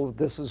so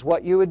this is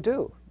what you would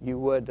do. You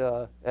would,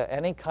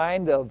 any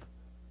kind of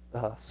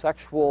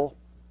sexual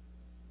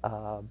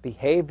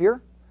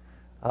behavior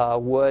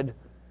would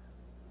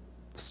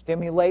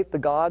stimulate the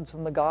gods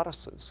and the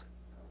goddesses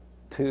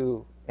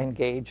to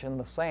engage in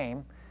the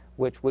same,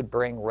 which would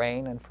bring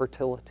rain and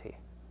fertility.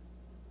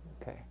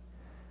 Okay,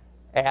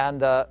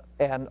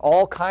 and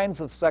all kinds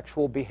of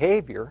sexual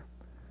behavior,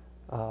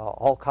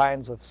 all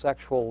kinds of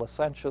sexual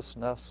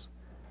licentiousness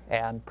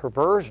and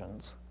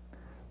perversions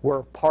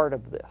were part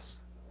of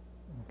this.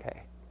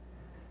 Okay,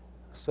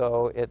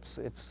 so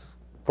it's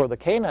for the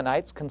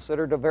Canaanites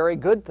considered a very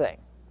good thing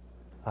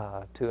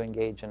to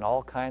engage in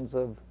all kinds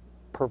of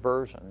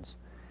perversions,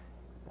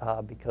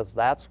 because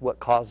that's what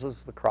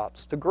causes the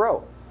crops to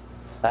grow.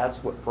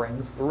 That's what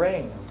brings the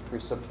rain and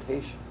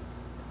precipitation.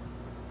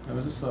 Now,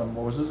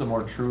 was this a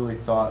more truly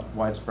thought,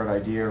 widespread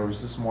idea, or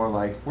was this more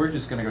like, we're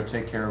just going to go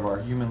take care of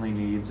our humanly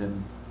needs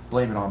and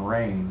blame it on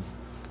rain?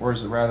 Or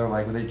is it rather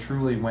like they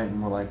truly went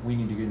and were like, we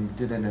need to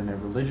did it in a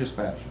religious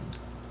fashion?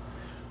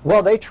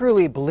 Well, they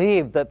truly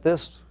believed that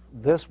this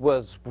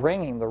was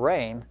bringing the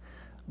rain,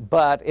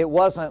 but it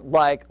wasn't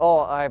like,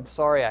 oh, I'm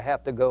sorry, I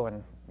have to go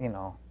and,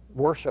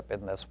 worship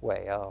in this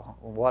way. Oh,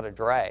 what a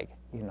drag,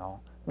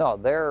 No,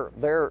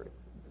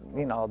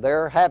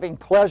 they're having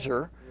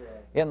pleasure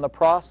in the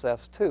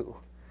process too.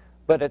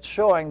 But it's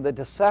showing the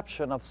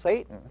deception of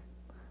Satan,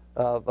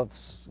 of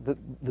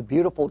the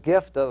beautiful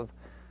gift of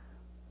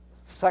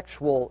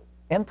sexual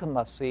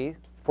intimacy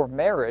for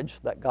marriage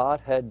that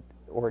God had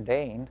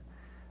ordained,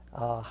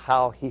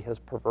 how he has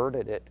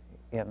perverted it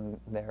in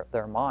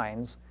their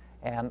minds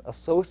and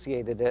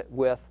associated it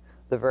with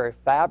the very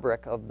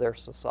fabric of their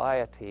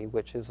society,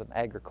 which is an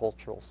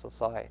agricultural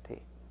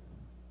society.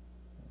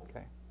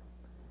 Okay.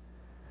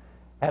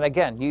 And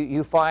again,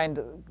 you find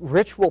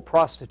ritual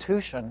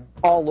prostitution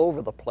all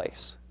over the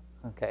place.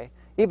 Okay,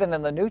 even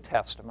in the New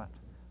Testament.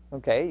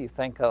 Okay, you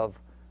think of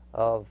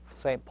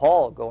St.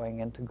 Paul going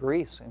into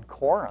Greece in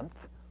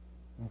Corinth.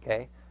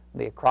 Okay,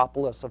 the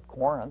Acropolis of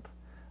Corinth.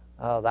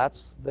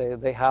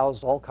 They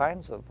housed all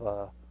kinds of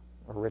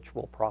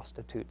ritual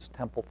prostitutes,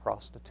 temple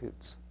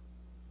prostitutes.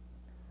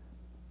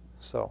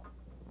 So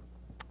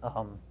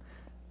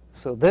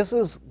this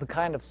is the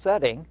kind of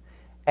setting,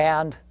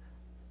 and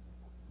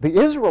the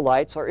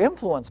Israelites are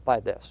influenced by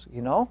this.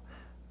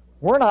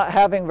 We're not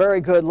having very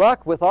good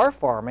luck with our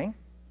farming,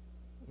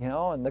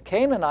 and the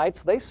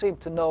Canaanites, they seem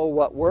to know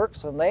what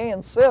works, and they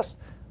insist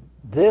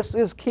this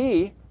is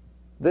key,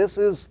 this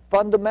is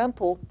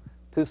fundamental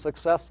to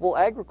successful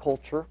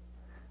agriculture.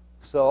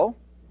 So,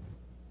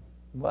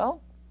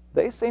 well,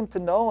 they seem to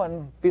know,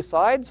 and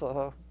besides,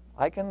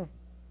 I can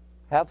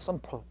have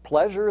some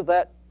pleasure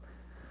that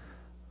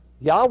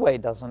Yahweh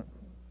doesn't,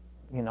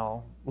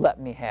 let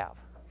me have.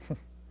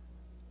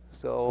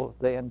 So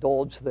they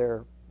indulge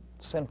their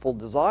sinful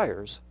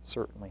desires,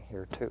 certainly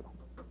here too.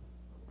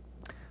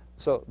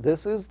 So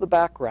this is the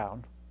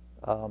background.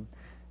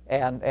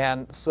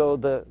 And so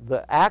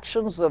the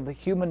actions of the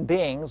human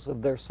beings,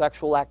 of their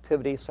sexual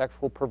activity,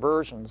 sexual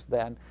perversions,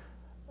 then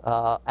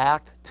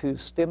act to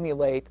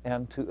stimulate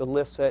and to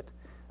elicit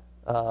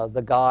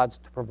the gods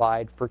to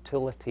provide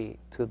fertility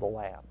to the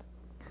land.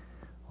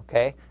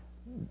 Okay?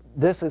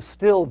 This is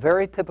still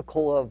very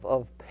typical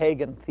of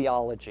pagan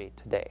theology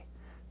today.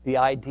 The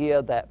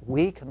idea that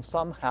we can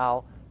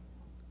somehow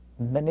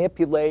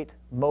manipulate,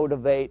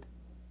 motivate,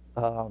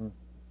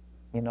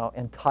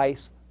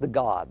 entice the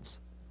gods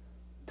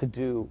to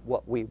do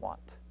what we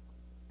want.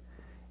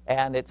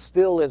 And it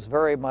still is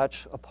very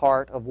much a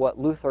part of what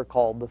Luther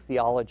called the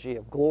theology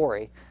of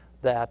glory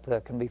that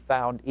can be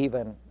found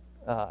even,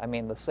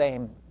 the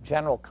same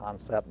general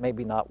concept,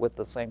 maybe not with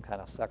the same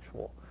kind of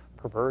sexual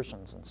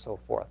perversions and so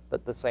forth,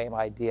 but the same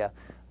idea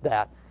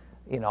that,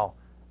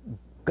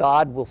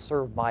 God will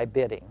serve my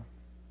bidding.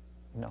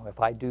 If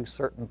I do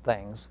certain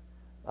things,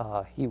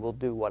 he will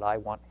do what I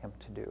want him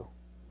to do.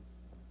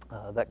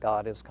 That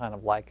God is kind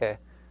of like a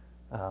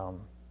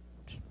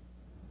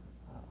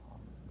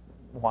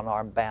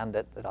one-armed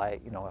bandit that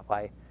if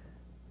I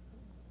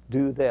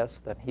do this,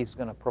 then he's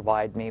going to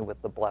provide me with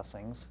the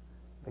blessings,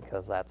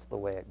 because that's the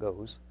way it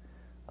goes.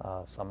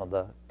 Some of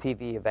the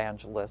TV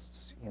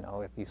evangelists,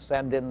 if you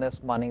send in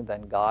this money,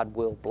 then God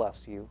will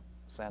bless you.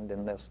 Send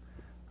in this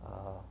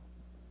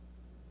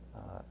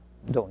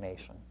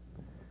donation.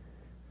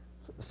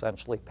 It's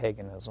essentially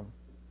paganism.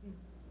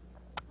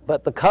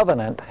 But the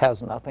covenant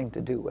has nothing to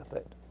do with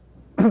it.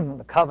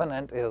 The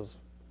covenant is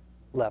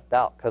left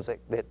out because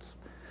it's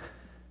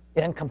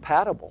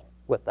incompatible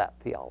with that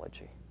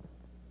theology.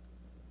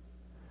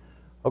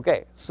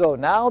 Okay, so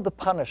now the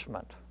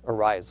punishment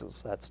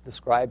arises that's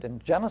described in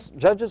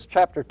Judges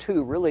chapter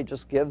 2. Really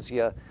just gives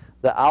you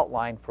the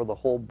outline for the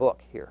whole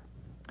book here.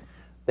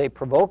 They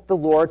provoked the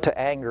Lord to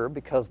anger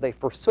because they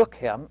forsook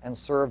him and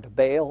served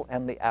Baal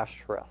and the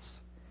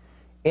Ashtoreths.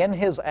 In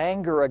his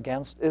anger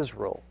against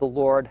Israel, the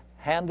Lord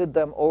handed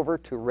them over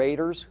to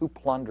raiders who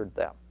plundered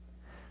them.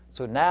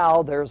 So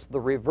now there's the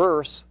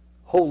reverse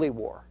holy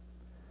war,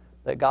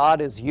 that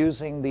God is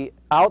using the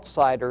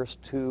outsiders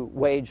to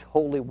wage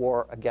holy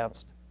war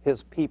against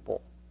his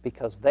people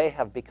because they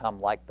have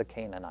become like the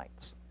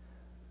Canaanites.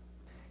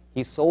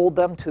 He sold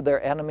them to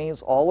their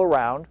enemies all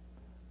around,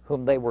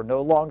 whom they were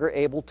no longer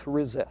able to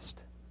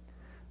resist.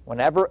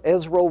 Whenever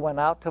Israel went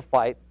out to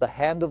fight, the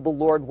hand of the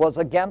Lord was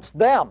against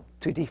them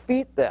to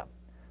defeat them,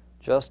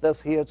 just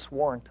as he had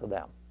sworn to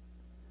them.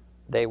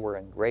 They were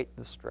in great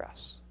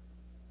distress.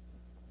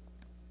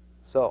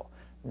 So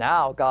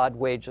now God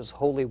wages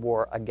holy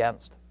war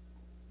against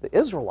the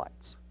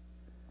Israelites.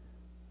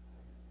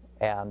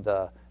 And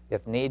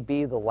if need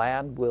be, the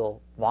land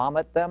will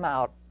vomit them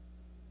out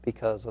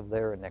because of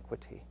their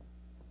iniquity.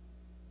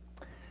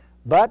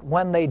 But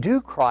when they do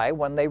cry,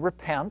 when they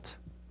repent,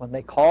 when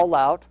they call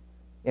out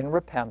in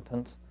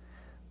repentance,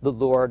 the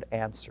Lord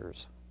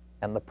answers.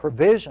 And the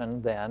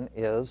provision then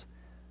is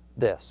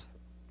this.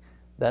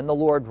 Then the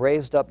Lord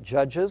raised up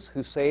judges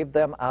who saved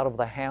them out of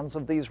the hands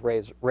of these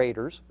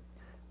raiders.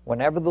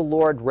 Whenever the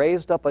Lord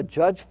raised up a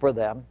judge for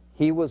them,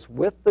 he was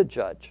with the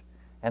judge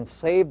and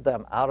saved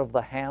them out of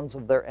the hands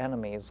of their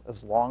enemies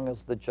as long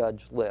as the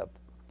judge lived.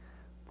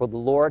 For the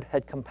Lord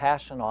had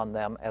compassion on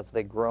them as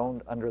they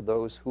groaned under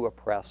those who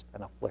oppressed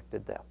and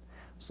afflicted them.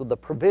 So the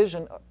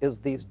provision is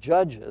these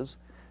judges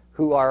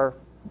who are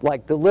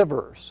like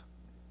deliverers,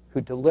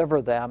 who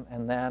deliver them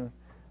and then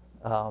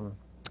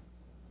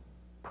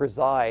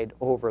preside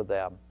over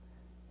them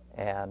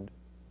and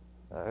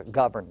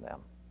govern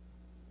them.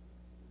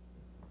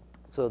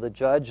 So the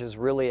judge is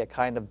really a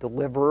kind of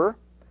deliverer.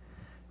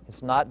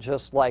 It's not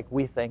just like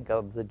we think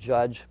of the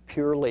judge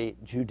purely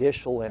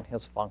judicial in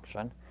his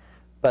function,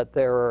 but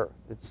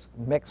it's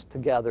mixed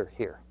together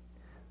here.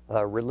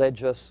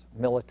 religious,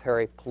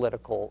 military,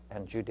 political,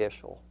 and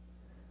judicial.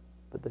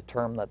 But the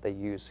term that they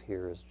use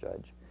here is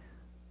judge.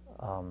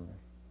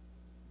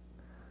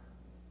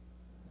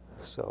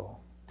 So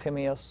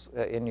Timaeus,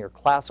 in your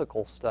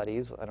classical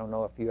studies, I don't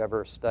know if you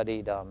ever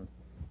studied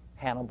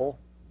Hannibal,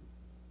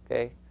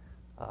 okay?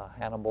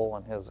 Hannibal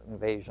and his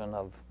invasion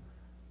of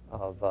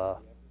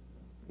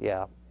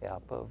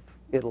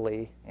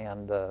Italy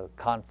and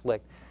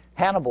conflict.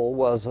 Hannibal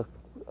was a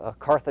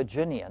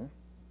Carthaginian,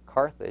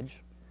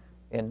 Carthage,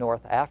 in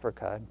North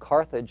Africa, and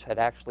Carthage had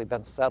actually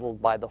been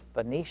settled by the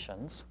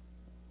Phoenicians.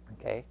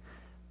 Okay,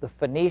 the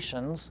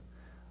Phoenicians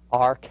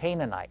are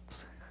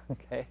Canaanites.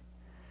 Okay,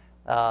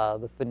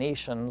 the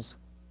Phoenicians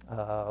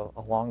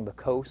along the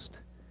coast,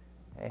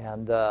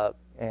 and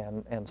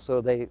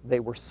so they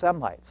were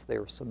Semites. They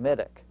were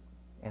Semitic,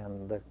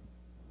 and the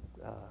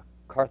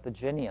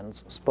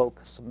Carthaginians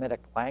spoke Semitic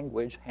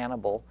language.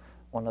 Hannibal,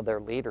 one of their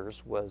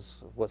leaders,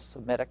 was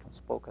Semitic and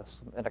spoke a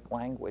Semitic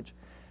language.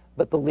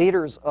 But the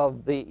leaders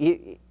of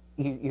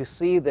you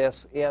see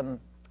this in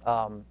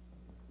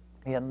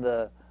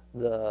the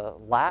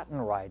Latin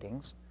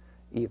writings,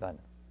 even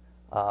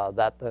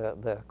that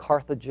the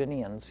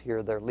Carthaginians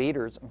here, their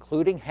leaders,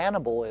 including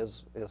Hannibal,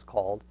 is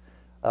called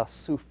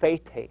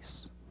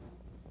Sufetes.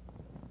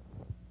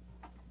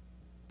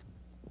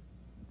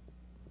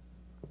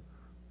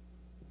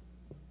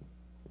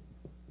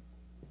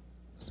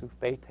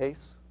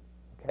 Sufetes,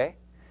 okay,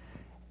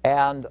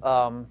 and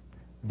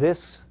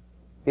this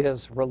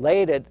is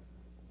related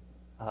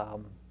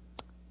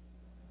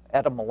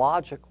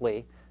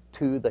etymologically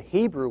to the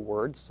Hebrew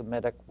word,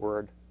 Semitic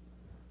word,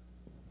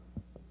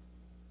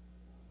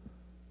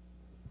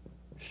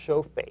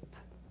 shofet,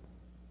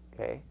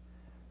 okay,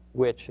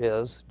 which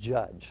is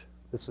judge.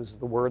 This is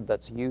the word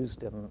that's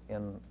used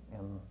in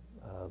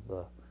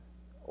the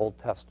Old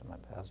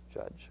Testament as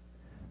judge.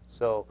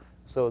 So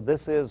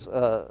this is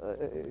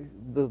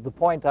the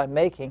point I'm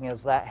making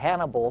is that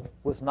Hannibal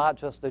was not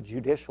just a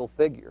judicial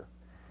figure.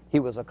 He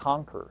was a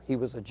conqueror. He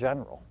was a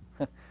general.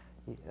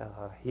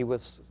 He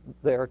was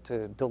there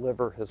to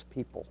deliver his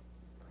people.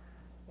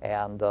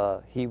 And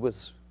he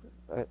was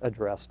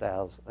addressed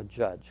as a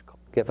judge,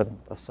 given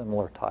a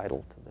similar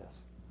title to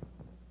this.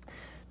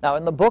 Now,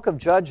 in the book of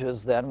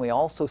Judges, then, we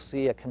also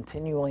see a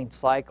continuing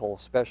cycle,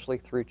 especially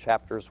through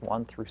chapters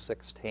 1 through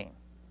 16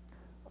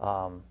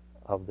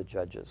 of the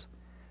Judges.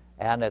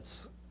 And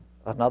it's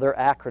another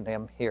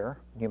acronym here,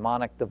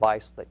 mnemonic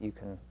device that you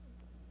can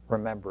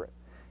remember it.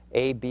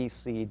 A, B,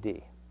 C,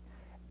 D.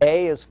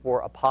 A is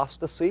for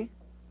apostasy,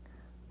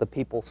 the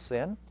people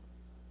sin.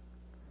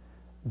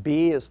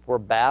 B is for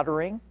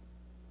battering.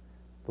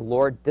 The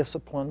Lord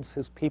disciplines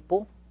his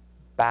people,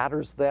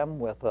 batters them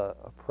with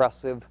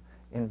oppressive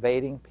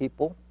invading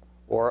people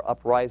or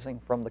uprising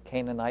from the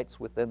Canaanites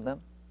within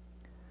them.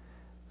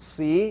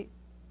 C,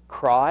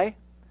 cry.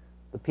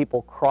 The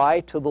people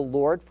cry to the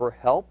Lord for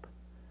help.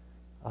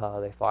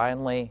 They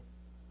finally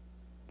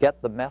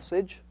get the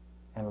message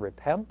and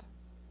repent.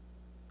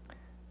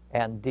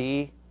 And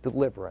D,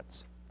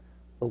 deliverance.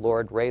 The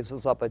Lord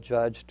raises up a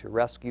judge to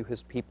rescue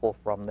his people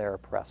from their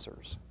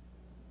oppressors.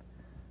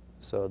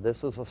 So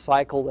this is a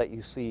cycle that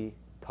you see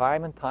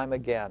time and time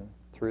again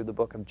through the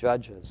book of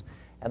Judges.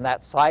 And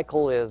that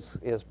cycle is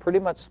pretty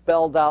much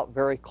spelled out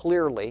very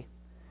clearly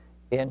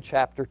in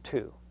chapter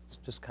 2. It's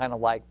just kind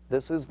of like,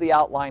 this is the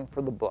outline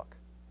for the book.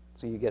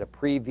 So you get a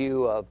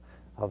preview of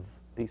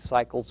these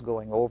cycles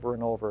going over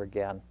and over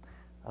again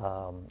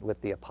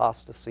with the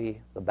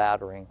apostasy, the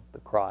battering, the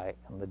cry,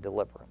 and the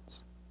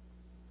deliverance.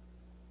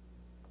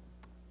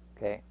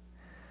 Okay.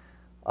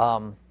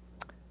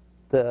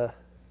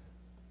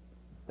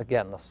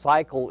 Again, the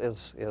cycle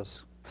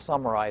is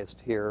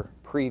summarized here,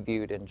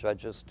 previewed in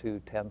Judges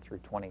 2:10 through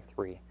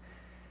 23.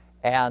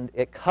 And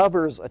it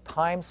covers a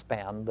time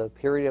span, the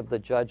period of the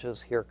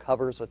Judges here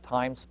covers a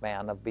time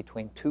span of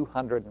between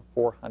 200 and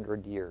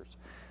 400 years,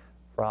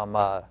 from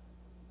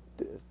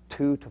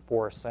 2 to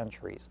 4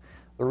 centuries.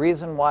 The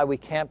reason why we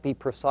can't be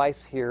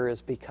precise here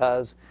is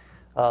because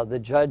the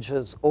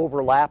Judges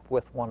overlap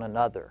with one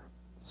another.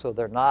 So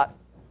they're not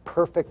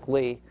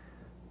perfectly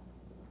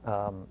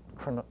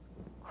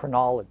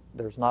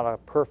there's not a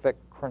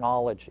perfect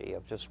chronology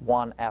of just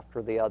one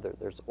after the other.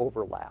 There's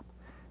overlap.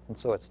 And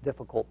so it's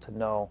difficult to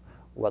know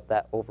what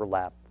that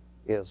overlap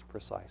is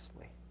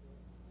precisely.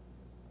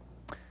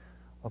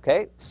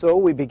 Okay, so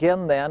we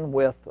begin then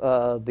with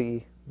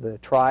the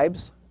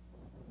tribes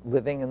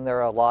living in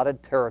their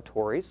allotted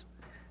territories,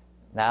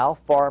 now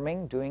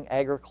farming, doing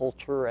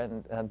agriculture,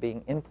 and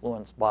being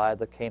influenced by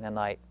the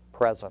Canaanite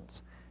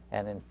presence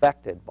and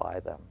infected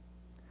by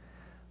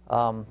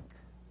them.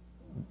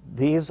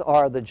 These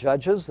are the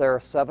judges. There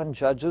are 7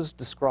 judges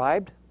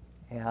described,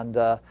 and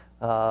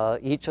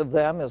each of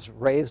them is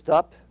raised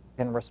up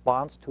in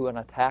response to an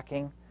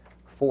attacking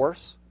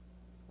force,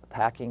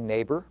 attacking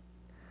neighbor.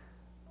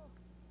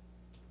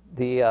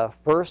 The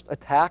first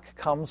attack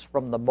comes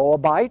from the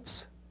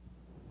Moabites,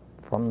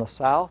 from the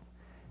south,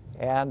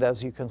 and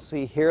as you can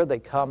see here, they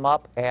come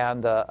up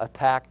and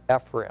attack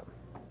Ephraim.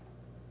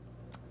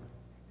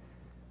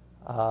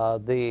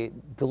 The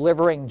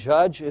delivering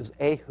judge is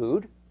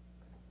Ehud.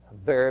 A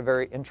very,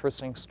 very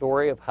interesting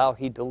story of how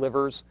he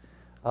delivers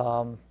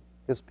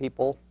his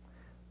people.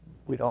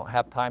 We don't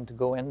have time to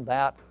go into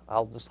that.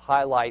 I'll just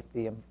highlight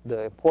the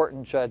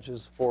important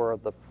judges for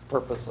the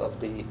purpose of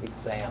the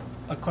exam.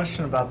 A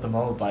question about the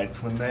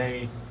Moabites. When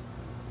they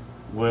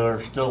were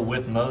still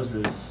with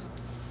Moses,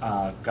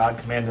 God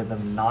commanded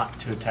them not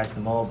to attack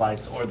the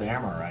Moabites or the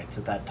Amorites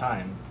at that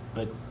time.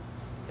 But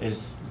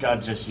is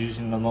God just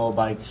using the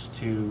Moabites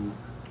to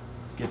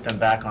get them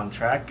back on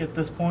track at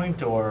this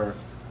point? Or,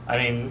 I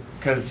mean,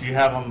 because you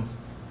have them,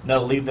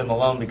 no, leave them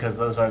alone because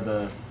those are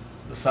the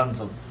sons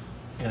of,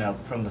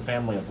 from the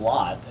family of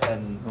Lot.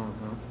 And,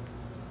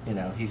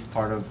 he's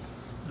part of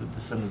the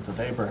descendants of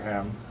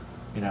Abraham,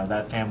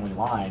 that family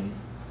line.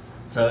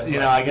 So,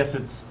 I guess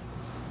it's,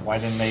 why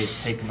didn't they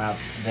take them out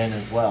then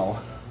as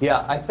well?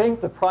 Yeah, I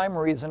think the prime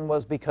reason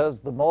was because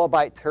the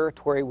Moabite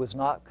territory was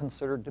not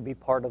considered to be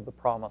part of the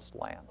Promised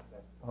Land.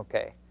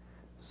 Okay,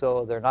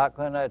 so they're not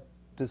going to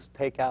just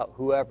take out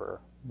whoever,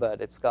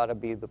 but it's got to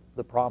be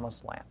the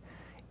Promised Land.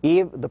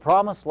 The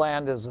Promised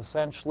Land is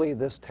essentially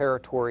this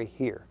territory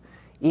here.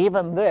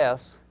 Even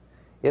this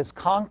is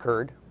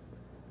conquered,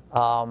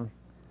 but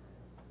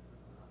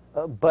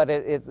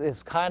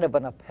it's kind of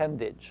an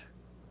appendage.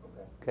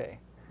 Okay,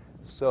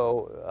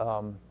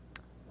 so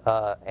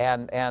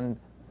and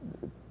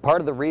part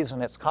of the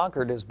reason it's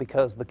conquered is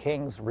because the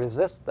kings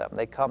resist them.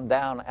 They come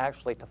down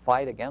actually to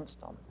fight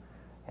against them,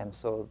 and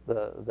so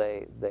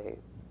they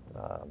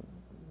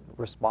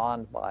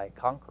respond by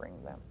conquering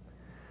them.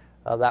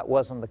 That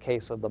wasn't the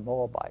case of the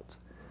Moabites.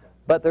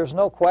 But there's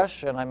no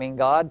question, I mean,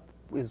 God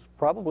is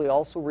probably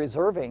also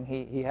reserving.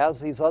 He has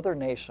these other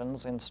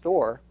nations in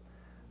store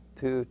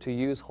to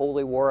use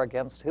holy war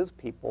against his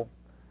people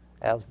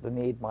as the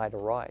need might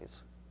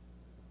arise.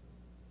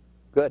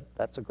 Good,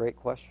 that's a great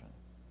question.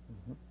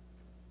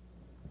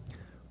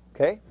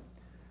 Okay,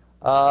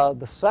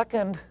 the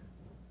second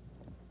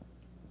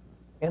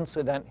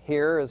incident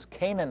here is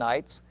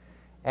Canaanites,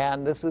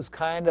 and this is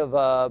kind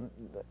of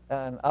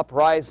an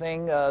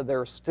uprising.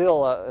 There's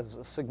still a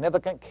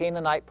significant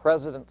Canaanite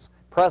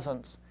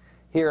presence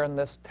here in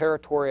this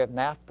territory of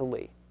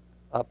Naphtali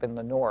up in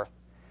the north.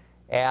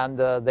 And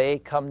they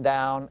come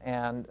down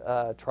and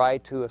try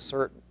to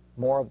assert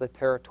more of the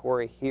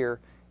territory here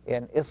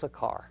in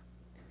Issachar.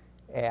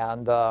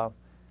 And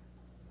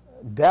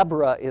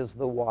Deborah is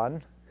the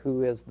one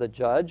who is the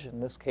judge, in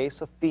this case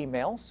a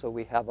female. So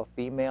we have a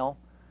female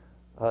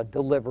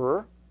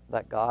deliverer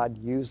that God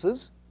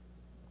uses.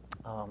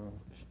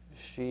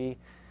 She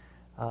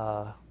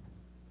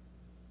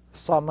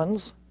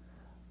summons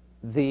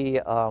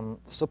the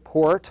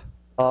support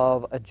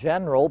of a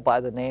general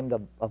by the name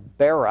of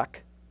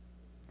Barak.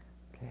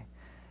 Okay.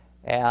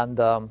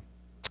 And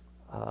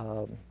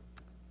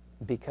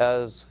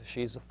because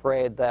she's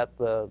afraid that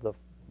the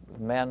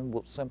men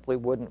simply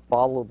wouldn't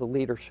follow the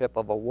leadership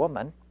of a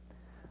woman,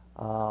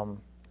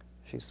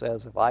 she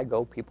says, if I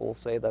go, people will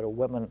say that a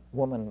woman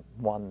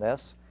won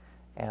this.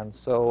 And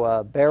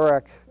so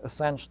Barak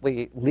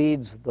essentially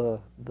leads the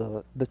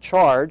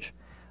charge,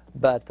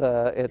 but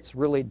it's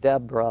really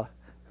Deborah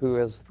who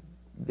is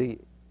the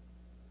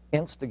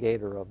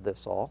instigator of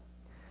this all.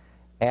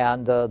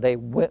 And they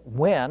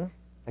win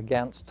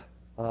against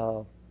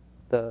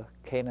the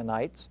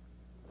Canaanites.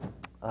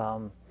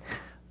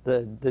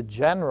 The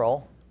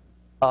general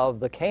of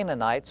the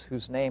Canaanites,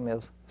 whose name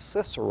is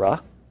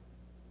Sisera,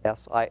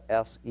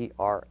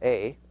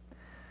 S-I-S-E-R-A,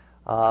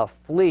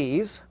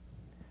 flees,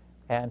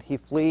 and he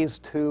flees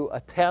to a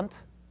tent,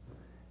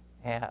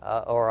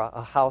 or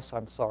a house,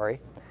 I'm sorry,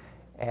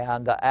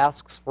 and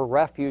asks for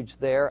refuge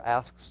there,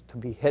 asks to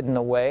be hidden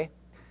away.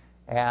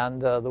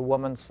 And the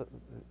woman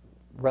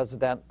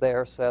resident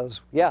there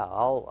says, yeah,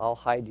 I'll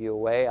hide you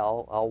away,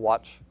 I'll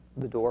watch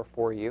the door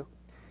for you.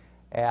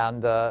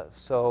 And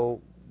so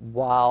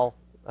while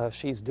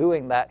she's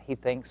doing that, he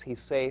thinks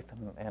he's safe,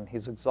 and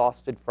he's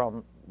exhausted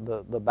from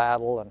the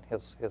battle and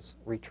his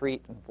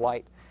retreat and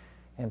flight,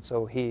 and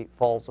so he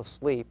falls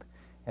asleep.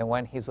 And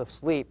when he's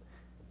asleep,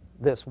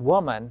 this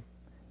woman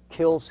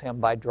kills him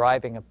by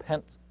driving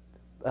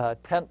a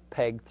tent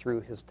peg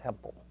through his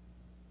temple.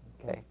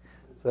 Okay,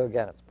 so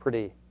again, it's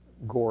pretty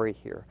gory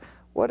here.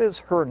 What is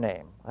her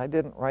name? I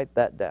didn't write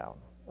that down.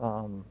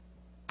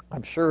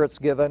 I'm sure it's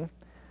given.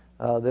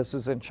 This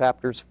is in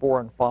chapters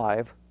 4 and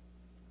 5.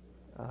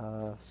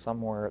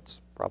 Somewhere it's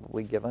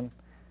probably given.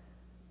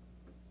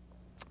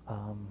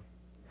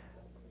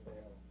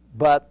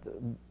 But,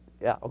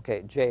 yeah,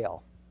 okay,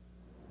 Jael.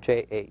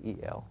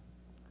 Jael.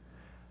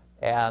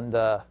 And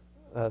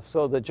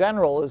so the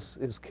general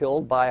is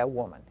killed by a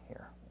woman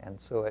here. And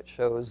so it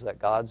shows that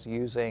God's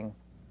using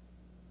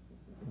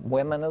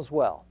women as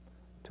well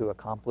to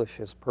accomplish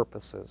his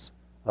purposes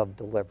of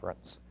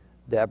deliverance,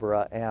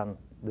 Deborah and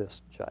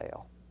this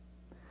Jael.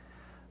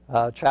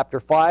 Chapter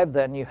 5,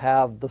 then you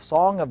have the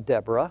Song of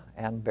Deborah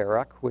and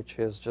Barak, which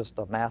is just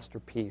a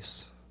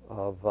masterpiece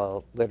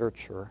of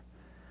literature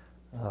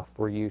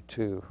for you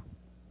to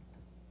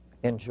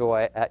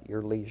enjoy at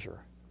your leisure.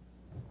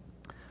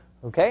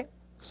 Okay,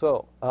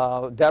 So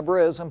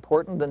Deborah is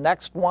important. The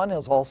next one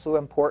is also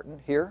important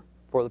here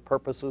for the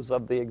purposes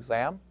of the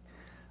exam.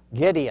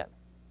 Gideon.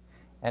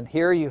 And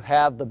here you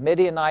have the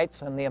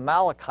Midianites and the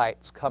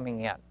Amalekites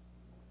coming in,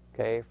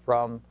 okay,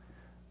 from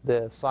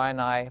the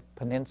Sinai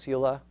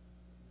Peninsula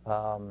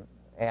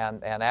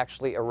and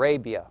actually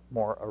Arabia,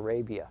 more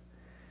Arabia.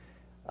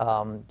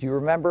 Do you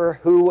remember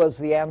who was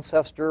the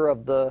ancestor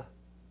of the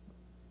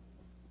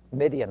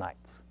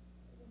Midianites?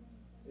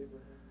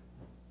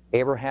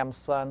 Abraham's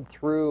son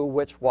through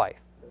which wife?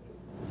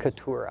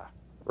 Keturah,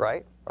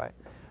 right? Right.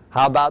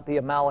 How about the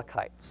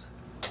Amalekites?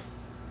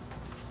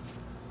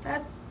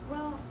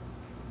 Well,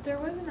 there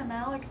was an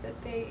Amalek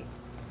that they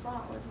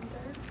fought, wasn't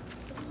there?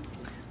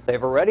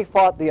 They've already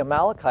fought the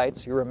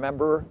Amalekites. You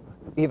remember,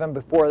 even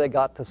before they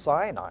got to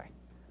Sinai,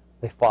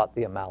 they fought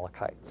the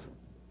Amalekites.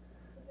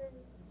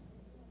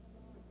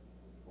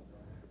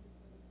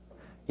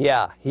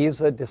 Yeah,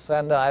 he's a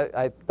descendant.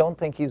 I don't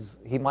think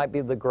he might be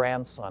the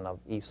grandson of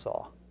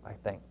Esau, I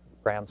think,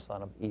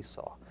 grandson of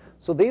Esau.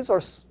 So these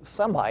are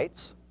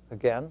Semites,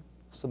 again,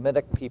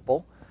 Semitic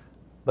people,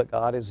 but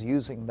God is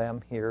using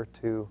them here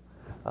to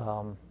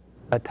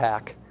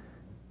attack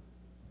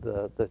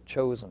the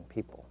chosen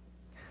people.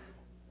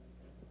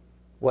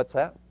 What's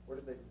that? Where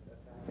did they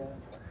attack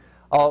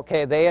at?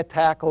 Okay, they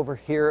attack over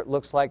here. It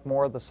looks like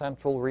more of the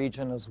central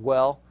region as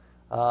well.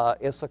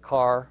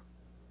 Issachar,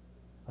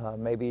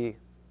 maybe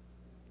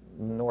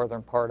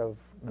northern part of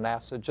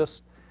Manasseh,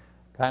 just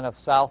kind of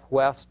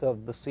southwest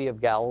of the Sea of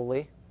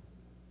Galilee.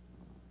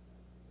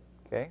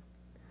 Okay.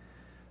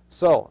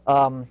 So,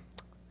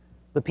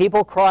 the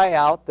people cry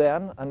out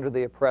then under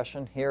the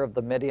oppression here of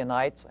the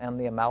Midianites and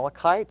the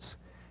Amalekites,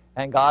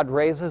 and God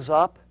raises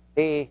up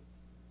a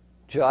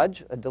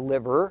judge, a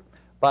deliverer,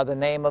 by the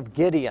name of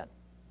Gideon.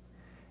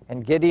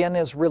 And Gideon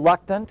is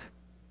reluctant.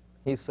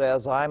 He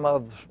says, I'm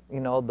of,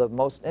 the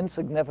most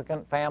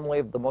insignificant family,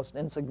 of the most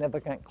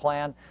insignificant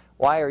clan.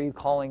 Why are you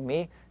calling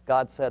me?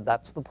 God said,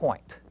 that's the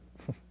point.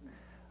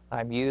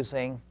 I'm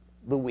using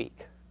the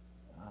weak.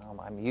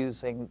 I'm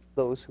using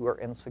those who are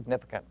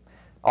insignificant.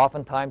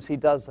 Oftentimes he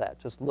does that.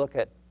 Just look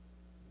at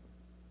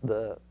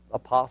the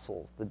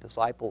apostles, the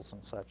disciples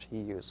and such he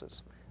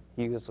uses.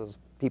 He uses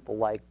people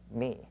like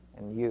me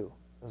and you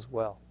as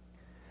well.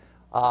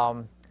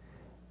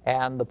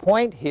 And the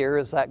point here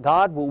is that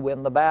God will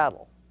win the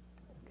battle.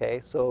 Okay,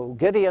 so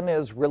Gideon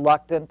is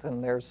reluctant,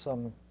 and there's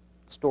some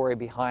story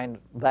behind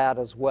that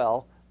as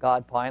well.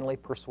 God finally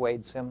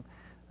persuades him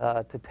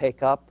to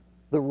take up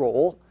the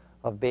role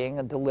of being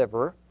a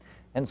deliverer.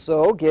 And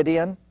so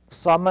Gideon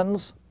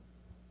summons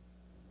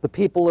the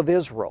people of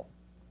Israel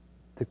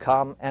to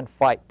come and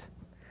fight.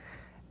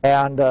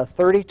 And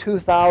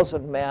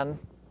 32,000 men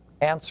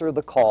answer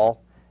the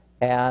call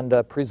and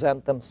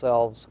present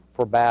themselves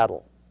for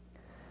battle.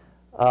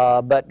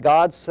 But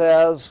God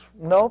says,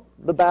 no,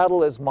 the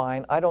battle is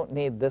mine. I don't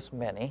need this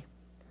many.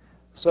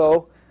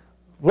 So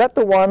let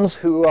the ones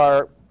who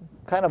are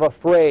kind of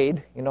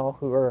afraid,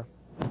 who are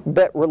a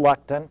bit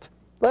reluctant,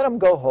 let them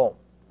go home.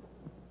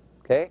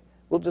 Okay?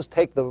 We'll just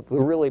take the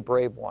really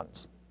brave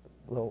ones,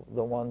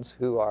 the ones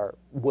who are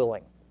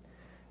willing.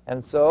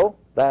 And so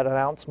that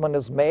announcement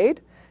is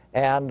made,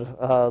 and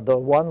the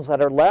ones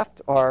that are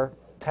left are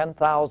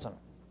 10,000.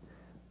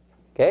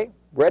 Okay?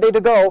 Ready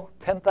to go,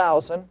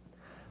 10,000.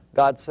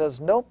 God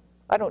says, nope,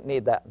 I don't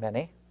need that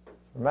many.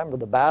 Remember,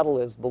 the battle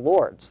is the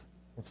Lord's.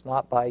 It's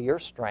not by your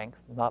strength,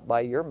 not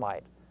by your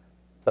might,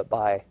 but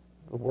by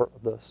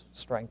the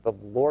strength of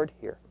the Lord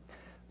here.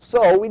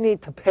 So we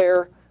need to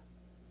pare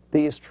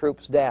these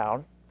troops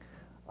down,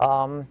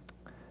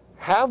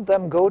 have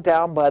them go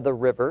down by the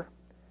river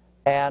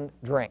and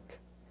drink.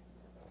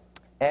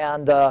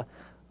 And the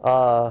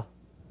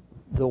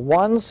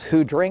ones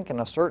who drink in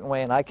a certain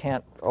way, and I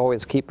can't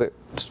always keep it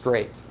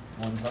straight.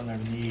 Ones on their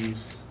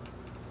knees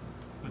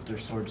with their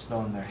sword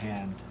still in their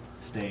hand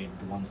stayed.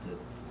 The ones that...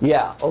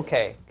 Yeah,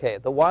 okay.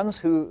 The ones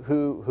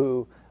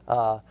who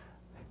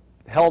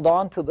held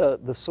on to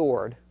the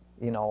sword,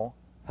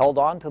 held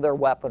on to their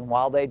weapon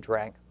while they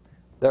drank,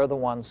 they're the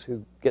ones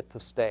who get to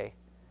stay.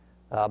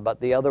 But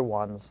the other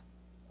ones,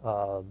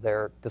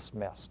 they're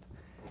dismissed.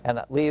 And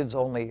that leaves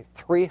only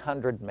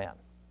 300 men,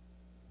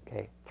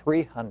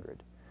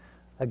 300,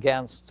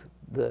 against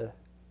the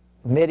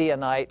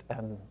Midianite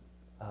and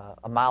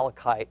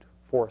Amalekite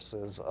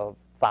forces of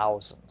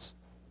thousands.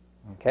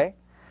 Okay?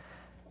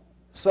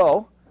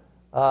 So,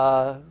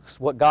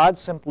 what God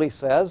simply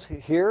says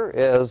here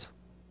is,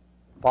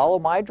 follow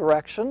my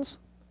directions.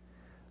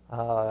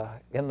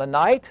 In the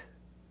night,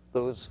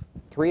 those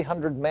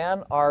 300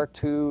 men are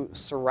to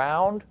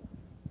surround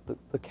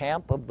the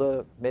camp of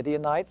the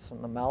Midianites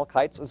and the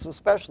Amalekites. It's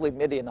especially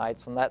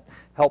Midianites, and that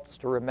helps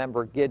to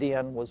remember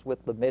Gideon was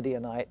with the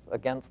Midianites,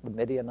 against the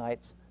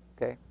Midianites.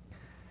 Okay?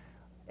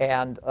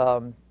 And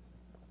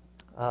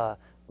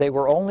they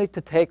were only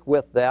to take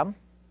with them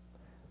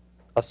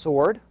a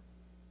sword,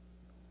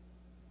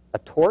 a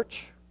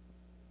torch,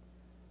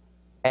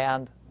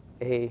 and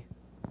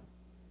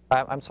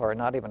I'm sorry,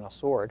 not even a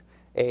sword,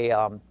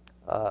 a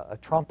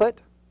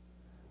trumpet,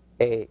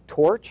 a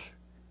torch,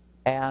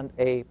 and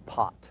a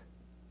pot.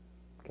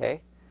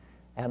 Okay?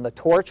 And the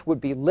torch would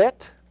be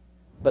lit,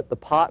 but the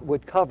pot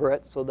would cover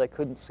it so they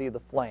couldn't see the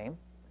flame.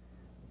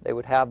 They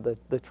would have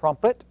the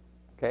trumpet,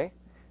 okay?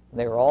 And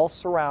they were all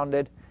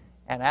surrounded.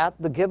 And at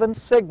the given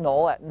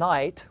signal at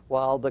night,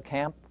 while the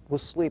camp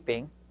was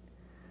sleeping,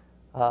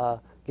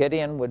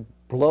 Gideon would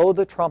blow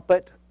the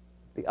trumpet.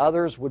 The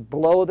others would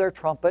blow their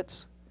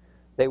trumpets.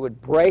 They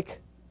would break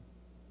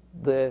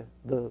the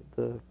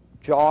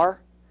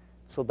jar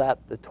so that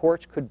the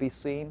torch could be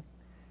seen.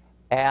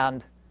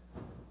 And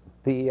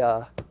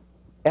the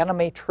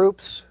enemy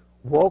troops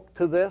woke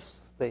to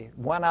this. They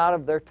went out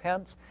of their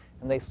tents,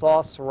 and they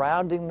saw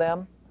surrounding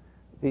them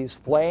these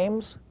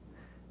flames.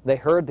 They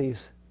heard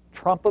these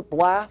trumpet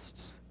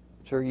blasts,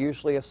 which are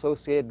usually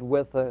associated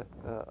with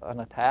an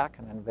attack,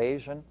 an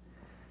invasion.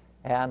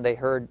 And they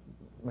heard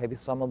maybe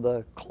some of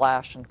the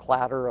clash and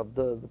clatter of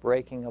the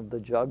breaking of the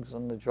jugs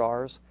and the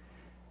jars.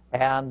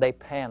 And they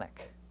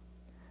panic.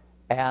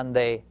 And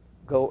they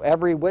go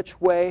every which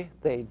way.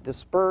 They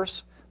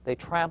disperse. They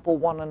trample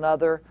one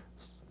another.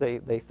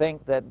 They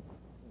think that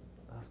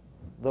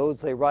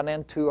those they run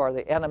into are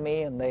the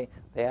enemy, and they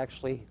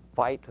actually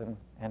fight and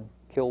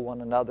kill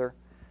one another.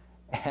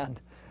 And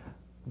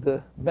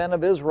the men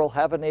of Israel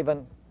haven't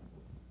even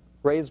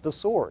raised a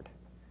sword.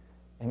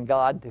 And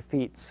God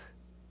defeats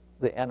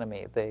the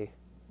enemy. They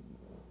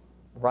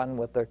run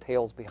with their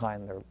tails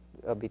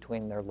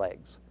between their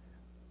legs,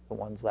 the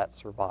ones that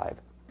survive.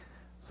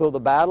 So the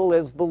battle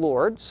is the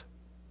Lord's.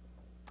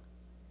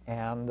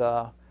 And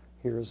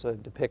here's a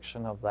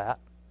depiction of that.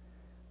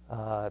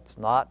 It's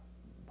not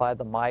by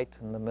the might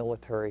and the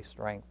military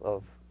strength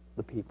of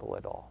the people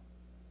at all.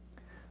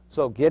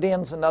 So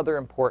Gideon's another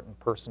important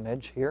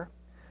personage here.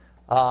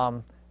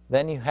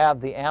 Then you have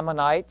the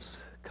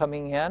Ammonites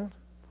coming in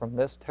from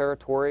this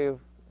territory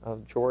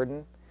of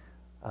Jordan,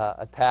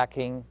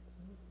 attacking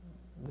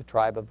the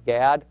tribe of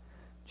Gad.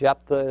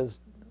 Jephthah is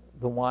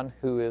the one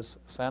who is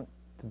sent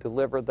to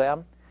deliver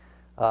them.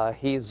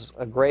 He's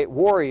a great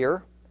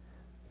warrior,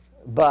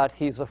 but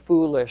he's a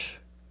foolish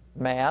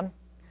man.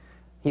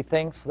 He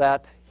thinks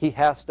that he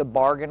has to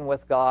bargain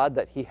with God,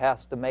 that he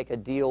has to make a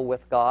deal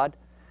with God.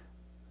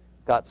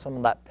 Got some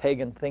of that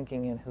pagan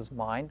thinking in his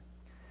mind.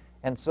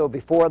 And so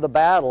before the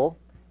battle,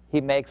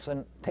 he takes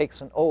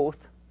an oath.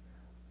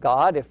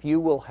 God, if you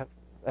will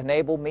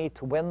enable me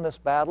to win this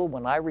battle,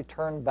 when I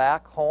return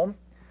back home,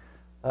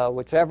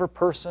 whichever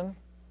person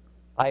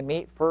I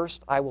meet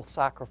first, I will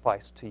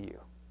sacrifice to you.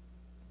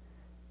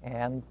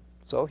 And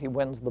so he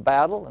wins the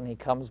battle, and he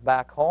comes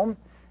back home,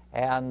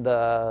 and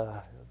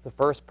the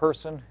first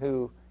person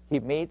who he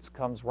meets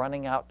comes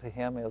running out to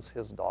him as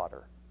his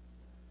daughter.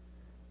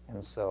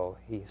 And so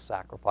he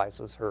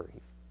sacrifices her. He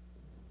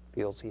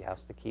feels he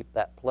has to keep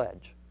that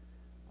pledge.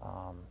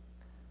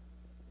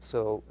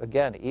 So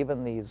again,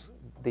 even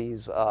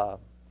these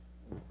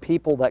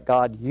people that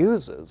God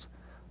uses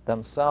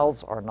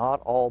themselves are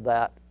not all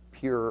that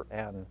pure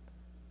and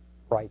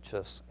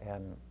righteous,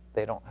 and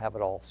they don't have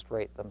it all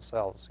straight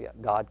themselves,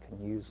 yet God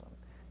can use them.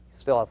 He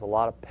still has a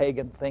lot of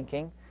pagan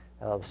thinking.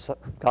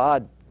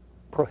 God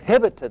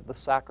prohibited the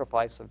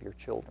sacrifice of your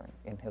children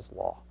in his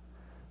law.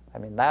 I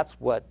mean, that's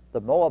what the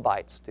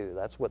Moabites do.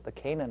 That's what the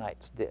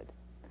Canaanites did.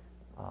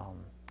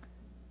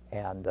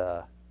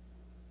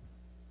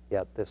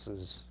 Yet this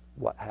is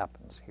what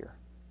happens here.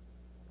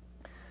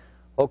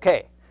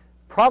 Okay,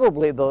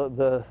 probably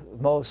the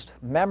most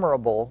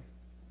memorable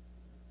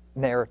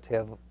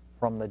narrative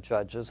from the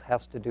Judges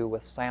has to do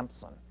with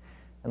Samson.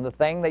 And the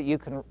thing that you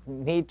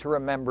need to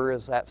remember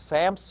is that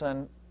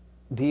Samson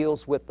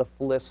deals with the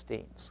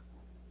Philistines.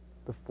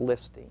 The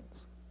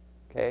Philistines.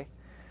 Okay?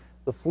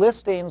 The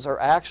Philistines are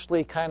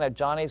actually kind of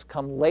Johnny's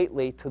come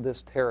lately to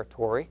this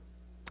territory.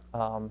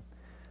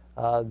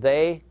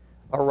 They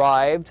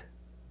arrived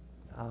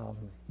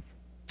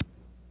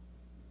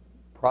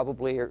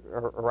probably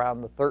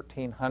around the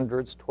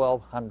 1300s,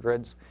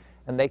 1200s,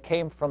 and they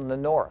came from the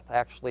north,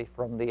 actually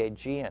from the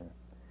Aegean.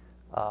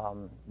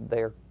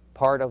 They're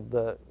part of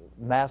the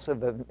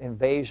massive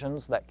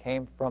invasions that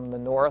came from the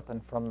north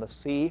and from the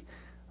sea.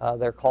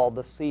 They're called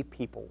the Sea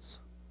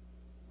Peoples.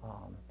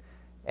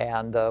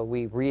 And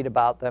we read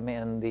about them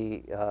in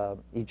the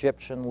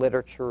Egyptian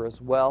literature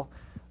as well.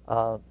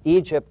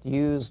 Egypt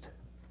used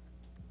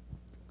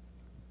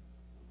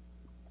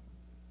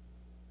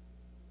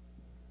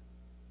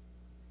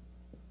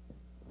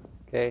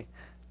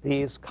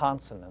these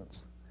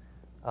consonants,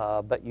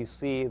 but you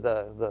see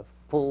the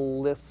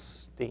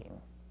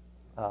Philistine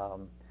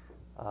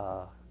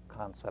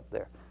concept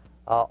there.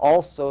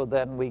 Also,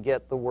 then we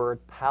get the word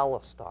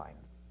Palestine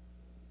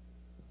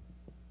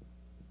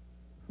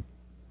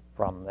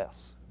from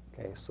this.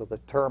 Okay, so the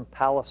term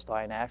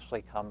Palestine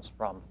actually comes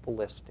from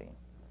Philistine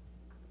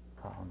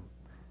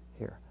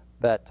here.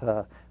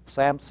 But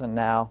Samson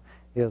now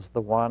is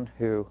the one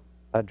who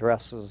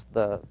addresses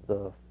the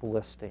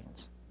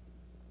Philistines.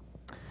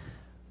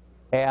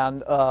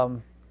 And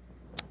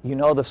you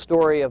know the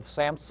story of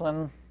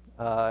Samson.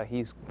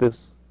 He's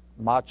this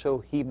macho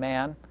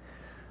he-man.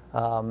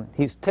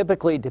 He's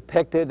typically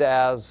depicted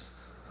as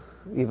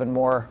even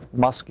more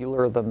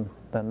muscular than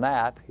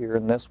that here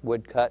in this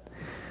woodcut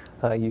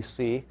you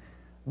see.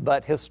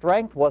 But his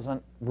strength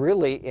wasn't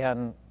really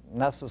in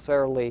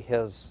necessarily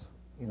his,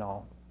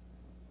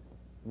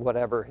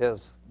 whatever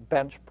his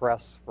bench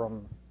press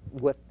from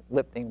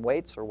lifting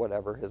weights or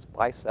whatever, his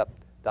bicep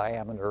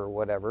diameter or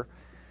whatever,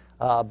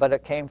 but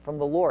it came from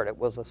the Lord. It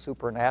was a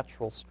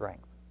supernatural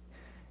strength.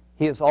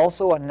 He is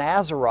also a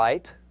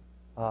Nazirite,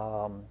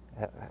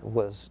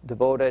 was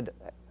devoted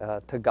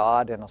to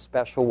God in a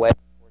special way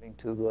according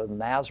to the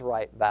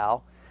Nazirite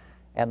vow.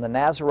 And the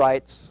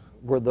Nazirites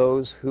were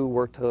those who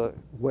were to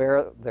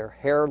wear their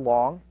hair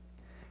long,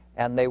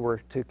 and they were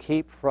to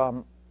keep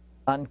from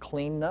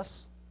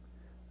uncleanness,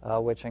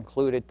 which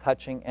included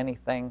touching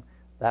anything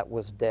that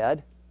was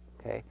dead.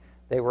 Okay.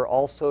 They were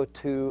also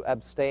to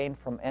abstain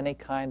from any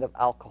kind of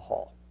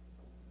alcohol.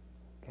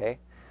 Okay.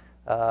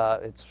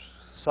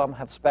 Some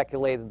have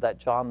speculated that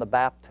John the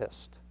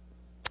Baptist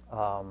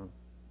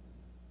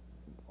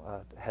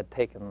had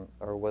taken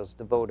or was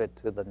devoted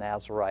to the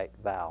Nazirite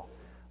vow.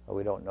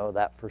 We don't know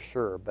that for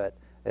sure, but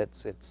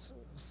it's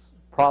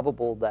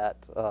probable that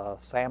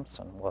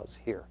Samson was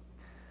here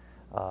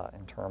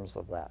in terms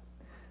of that.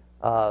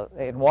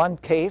 In one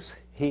case,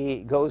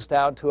 he goes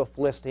down to a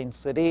Philistine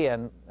city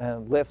and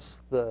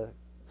lifts the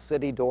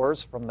city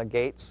doors from the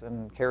gates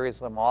and carries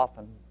them off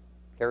and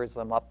carries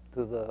them up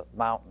to the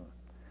mountain,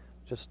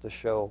 just to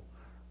show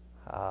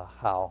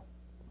how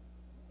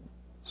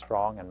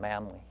strong and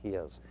manly he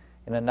is.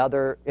 In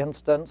another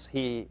instance,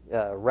 he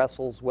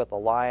wrestles with a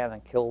lion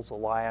and kills a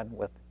lion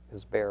with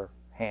his bare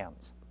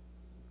hands.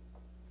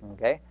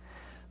 Okay?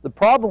 The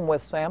problem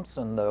with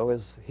Samson, though,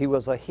 is he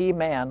was a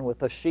he-man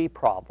with a she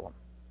problem.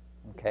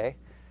 Okay?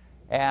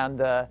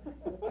 And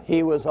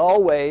he was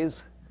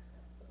always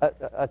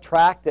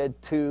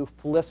attracted to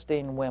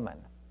Philistine women.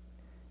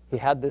 He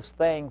had this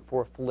thing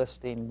for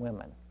Philistine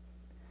women.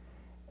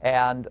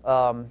 And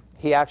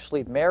he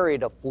actually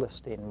married a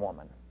Philistine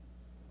woman.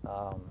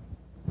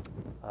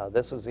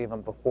 This is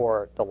even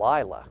before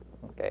Delilah.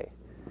 Okay?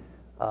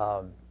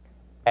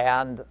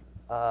 And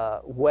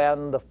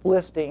when the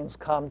Philistines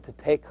come to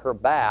take her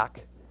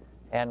back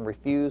and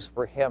refuse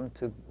for him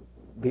to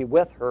be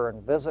with her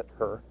and visit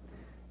her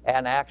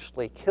and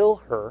actually kill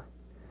her,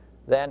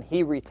 then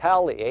he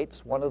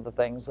retaliates. One of the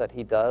things that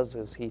he does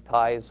is he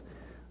ties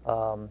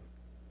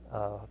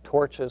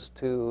torches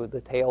to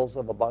the tails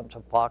of a bunch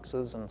of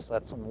foxes and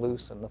sets them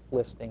loose in the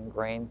Philistine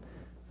grain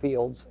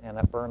fields, and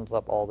it burns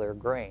up all their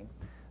grain.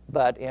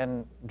 But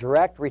in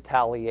direct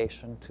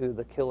retaliation to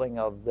the killing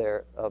of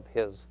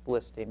his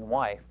Philistine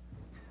wife,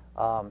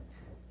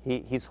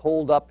 he's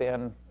holed up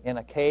in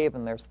a cave,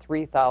 and there's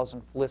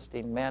 3,000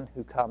 Philistine men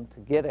who come to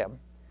get him.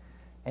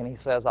 And he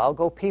says, I'll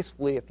go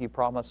peacefully if you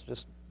promise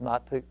just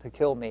not to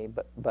kill me.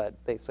 But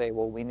they say,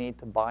 well, we need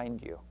to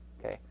bind you.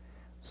 Okay,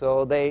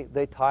 so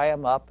they tie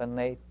him up and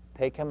they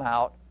take him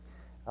out.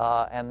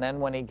 And then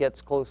when he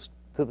gets close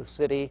to the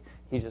city,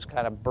 he just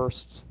kind of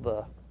bursts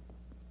the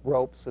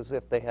ropes as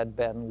if they had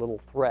been little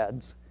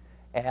threads.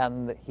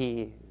 And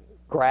he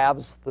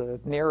grabs the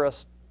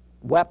nearest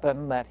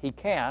weapon that he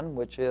can,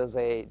 which is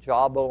a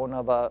jawbone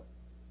of a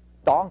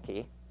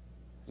donkey,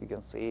 as you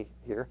can see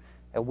here,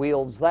 and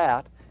wields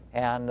that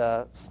and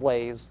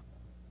slays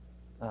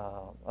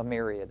a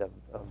myriad of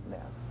men.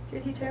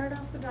 Did he tear it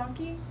off the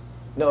donkey?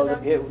 No,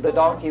 the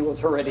donkey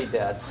was already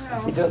dead.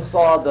 Oh. He just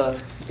saw the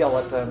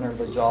skeleton or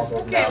the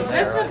jawbone Okay, down well,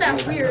 there. that's not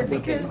that He was weird, thinking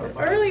because of it.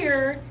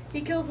 earlier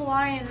he kills the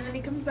lion, and then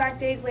he comes back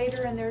days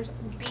later, and there's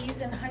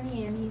bees and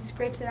honey, and he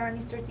scrapes it out, and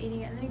he starts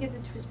eating it, and then he gives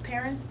it to his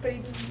parents, but he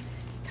doesn't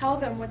tell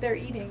them what they're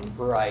eating.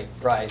 Right.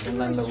 And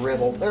then the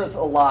riddle. There's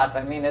a lot.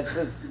 I mean,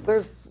 it's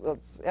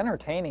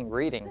entertaining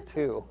reading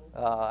too.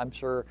 I'm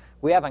sure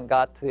we haven't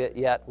got to it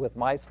yet with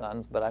my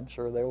sons, but I'm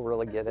sure they'll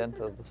really get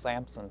into the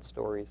Samson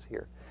stories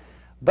here.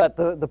 But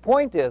the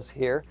point is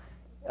here,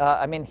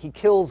 he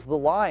kills the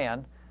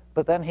lion,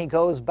 but then he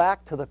goes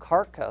back to the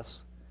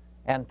carcass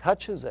and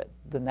touches it.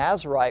 The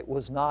Nazirite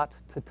was not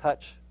to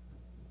touch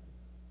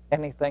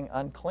anything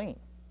unclean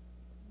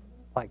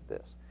like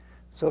this.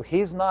 So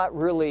he's not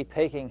really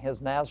taking his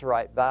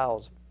Nazirite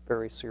vows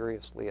very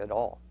seriously at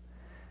all.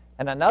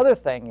 And another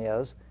thing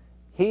is,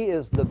 he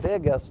is the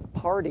biggest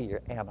party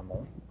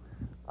animal.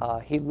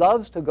 He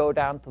loves to go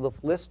down to the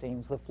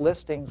Philistines. The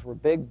Philistines were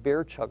big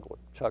beer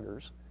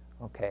chuggers.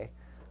 Okay,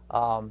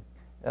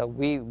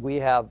 we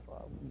have.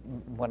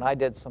 When I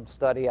did some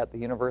study at the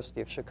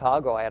University of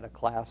Chicago, I had a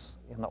class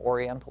in the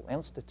Oriental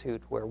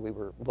Institute where we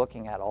were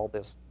looking at all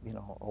this,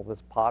 all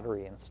this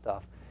pottery and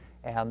stuff.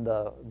 And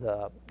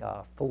the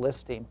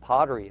Philistine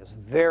pottery is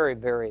very,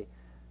 very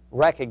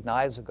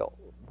recognizable,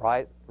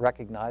 right?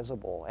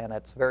 Recognizable, and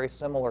it's very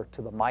similar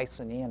to the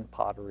Mycenaean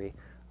pottery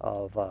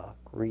of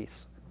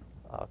Greece,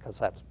 because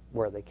that's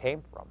where they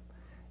came from.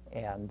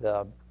 And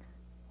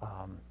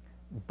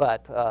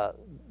but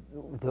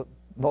the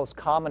most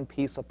common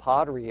piece of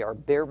pottery are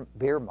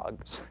beer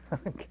mugs,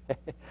 okay?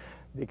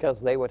 Because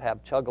they would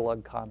have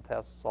chug-a-lug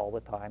contests all the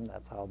time.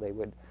 That's how they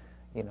would,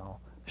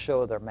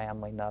 show their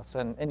manliness.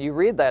 And you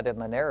read that in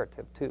the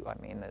narrative too. I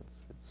mean,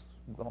 it's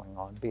going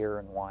on, beer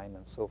and wine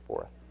and so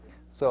forth.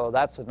 So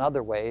that's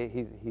another way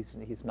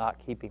he's not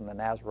keeping the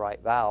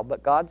Nazirite vow,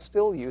 but God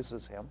still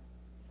uses him.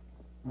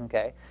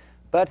 Okay,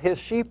 but his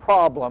she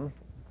problem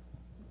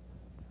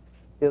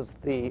is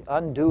the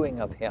undoing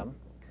of him,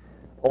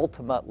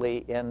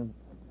 ultimately in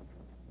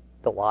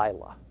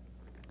Delilah.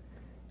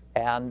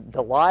 And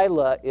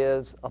Delilah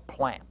is a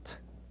plant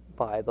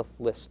by the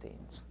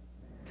Philistines.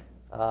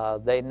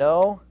 They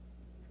know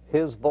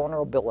his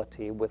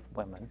vulnerability with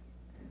women,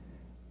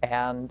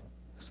 and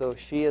so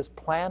she is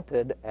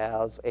planted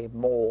as a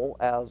mole,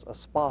 as a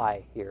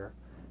spy here,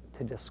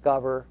 to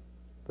discover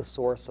the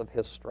source of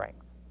his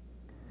strength.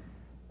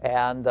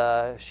 And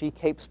she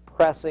keeps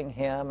pressing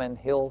him, and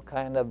he'll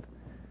kind of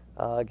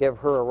give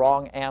her a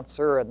wrong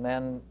answer, and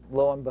then,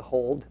 lo and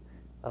behold,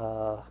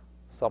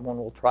 someone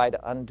will try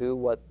to undo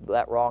what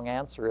that wrong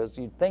answer is.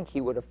 You'd think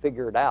he would have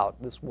figured out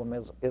this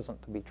woman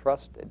isn't to be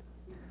trusted.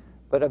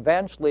 But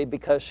eventually,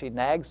 because she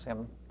nags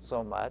him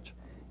so much,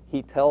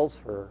 he tells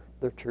her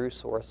the true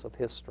source of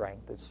his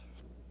strength is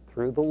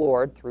through the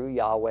Lord, through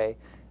Yahweh,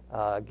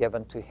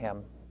 given to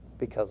him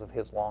because of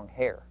his long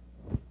hair.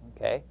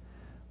 Okay?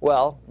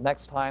 Well,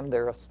 next time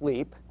they're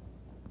asleep,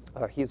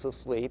 or he's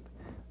asleep,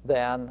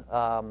 then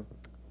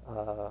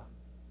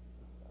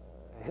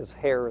his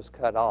hair is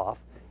cut off,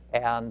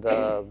 and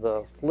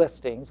the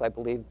Philistines, I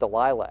believe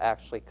Delilah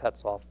actually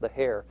cuts off the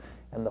hair,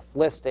 and the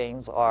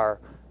Philistines are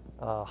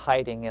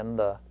hiding in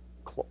the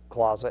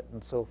closet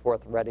and so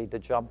forth, ready to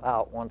jump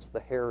out once the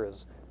hair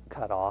is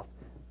cut off,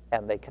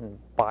 and they can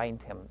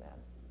bind him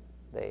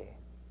then. They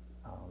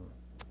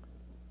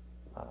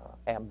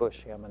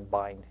ambush him and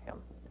bind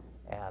him,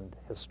 and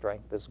his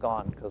strength is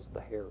gone because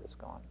the hair is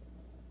gone.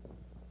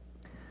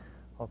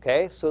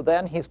 Okay, so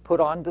then he's put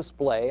on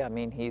display. I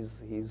mean,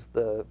 he's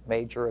the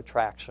major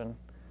attraction.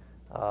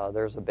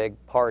 There's a big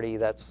party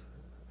that's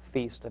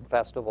feast and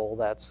festival.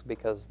 That's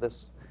because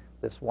this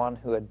one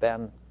who had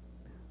been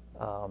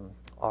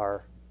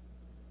our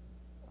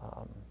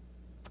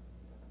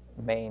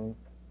main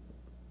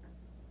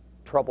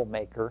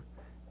troublemaker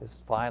is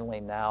finally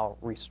now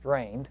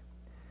restrained,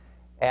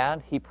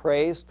 and he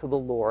prays to the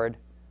Lord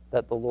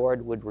that the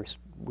Lord would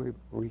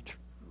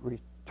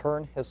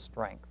return his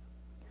strength.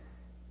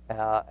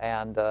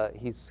 And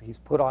he's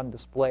put on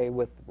display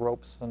with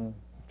ropes and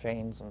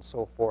chains and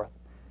so forth.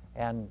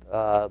 And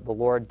the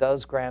Lord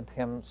does grant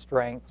him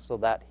strength so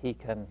that he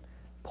can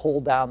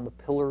pull down the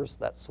pillars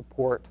that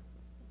support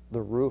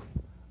the roof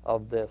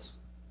of this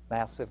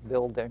massive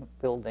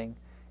building,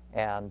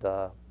 and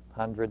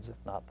hundreds, if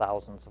not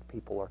thousands, of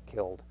people are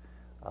killed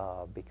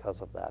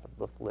because of that, of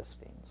the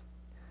Philistines.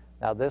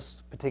 Now,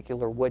 this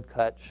particular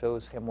woodcut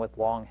shows him with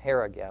long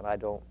hair again.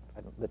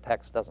 The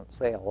text doesn't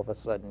say all of a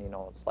sudden,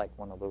 it's like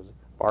one of those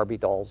Barbie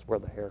dolls where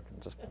the hair can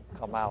just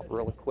come out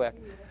really quick.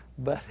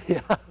 But,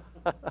 yeah.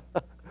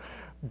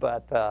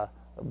 But the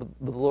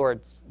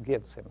Lord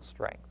gives him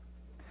strength.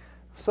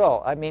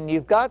 So, I mean,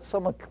 you've got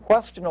some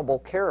questionable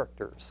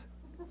characters.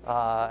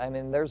 I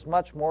mean, there's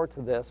much more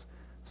to this.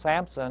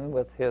 Samson,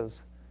 with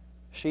his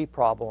she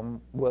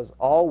problem, was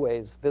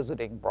always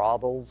visiting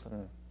brothels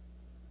and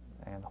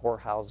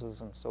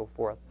whorehouses and so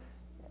forth.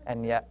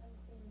 And yet,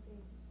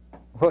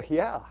 well,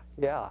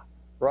 yeah,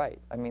 right.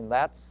 I mean,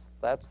 that's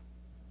the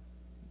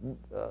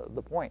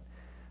point.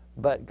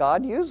 But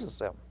God uses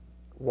him.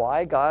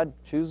 Why God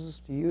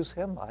chooses to use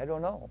him, I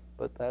don't know.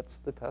 But that's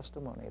the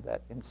testimony,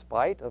 that in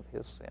spite of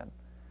his sin,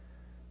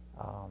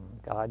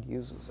 God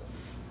uses him.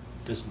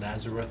 Does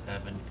Nazareth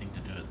have anything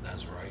to do with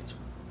Nazarite?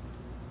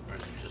 Or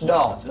is it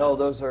just No,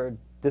 those are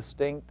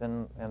distinct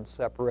and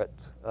separate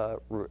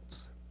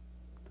roots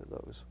to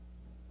those.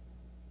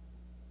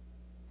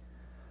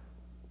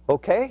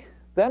 Okay,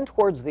 then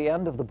towards the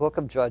end of the book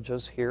of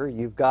Judges here,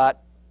 you've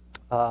got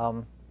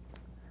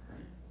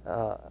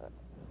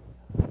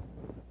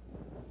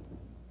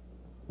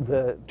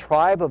the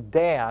tribe of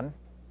Dan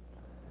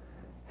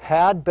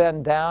had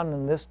been down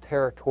in this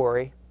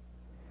territory,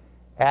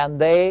 and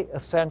they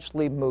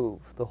essentially move.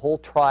 The whole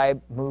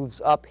tribe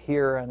moves up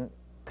here and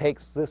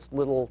takes this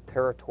little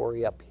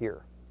territory up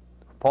here,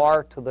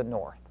 far to the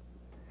north.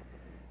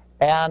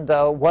 And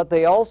what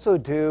they also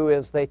do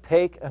is they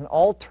take an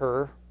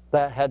altar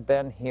that had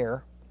been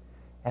here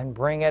and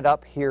bring it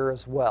up here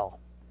as well.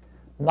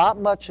 Not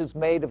much is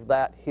made of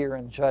that here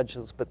in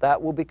Judges, but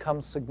that will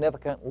become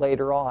significant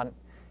later on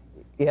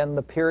in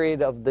the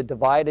period of the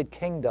divided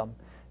kingdom,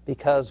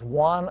 because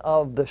one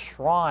of the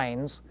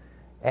shrines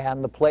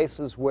and the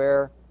places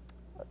where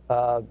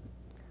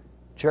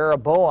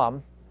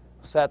Jeroboam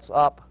sets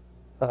up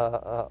an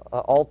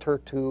altar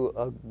to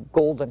a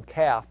golden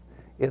calf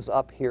is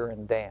up here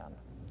in Dan.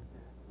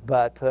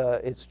 But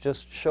it's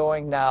just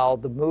showing now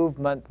the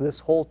movement. This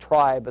whole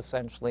tribe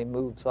essentially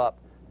moves up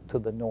to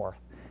the north.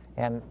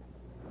 And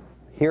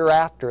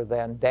hereafter,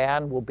 then,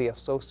 Dan will be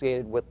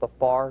associated with the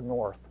far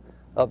north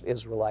of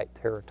Israelite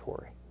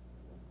territory.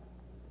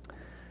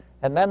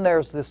 And then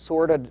there's this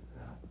sordid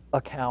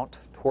account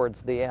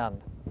towards the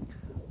end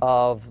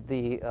of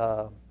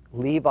the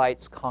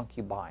Levite's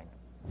concubine.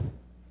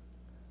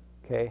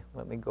 Okay,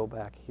 let me go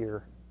back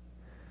here.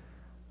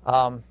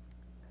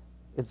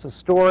 It's a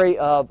story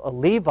of a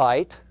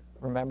Levite.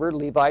 Remember,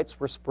 Levites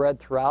were spread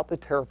throughout the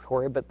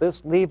territory, but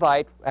this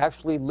Levite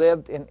actually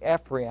lived in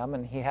Ephraim,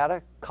 and he had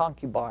a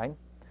concubine,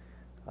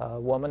 a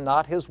woman,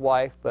 not his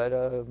wife, but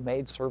a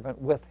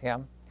maidservant with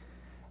him.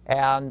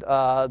 And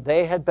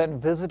they had been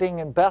visiting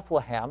in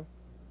Bethlehem,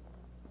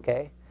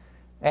 okay?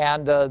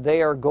 And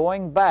they are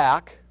going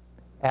back,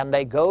 and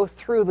they go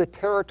through the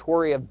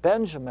territory of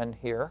Benjamin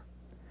here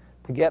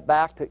to get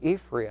back to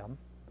Ephraim,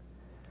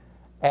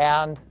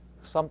 and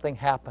something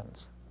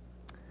happens.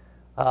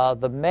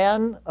 The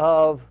men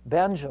of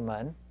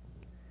Benjamin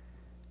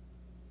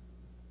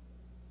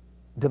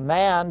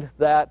demand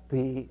that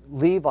the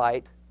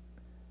Levite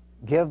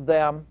give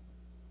them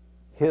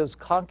his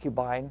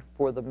concubine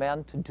for the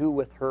men to do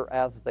with her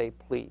as they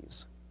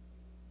please,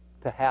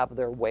 to have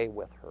their way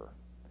with her.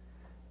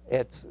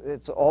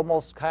 It's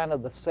almost kind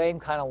of the same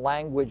kind of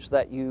language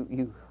that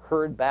you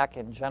heard back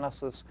in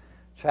Genesis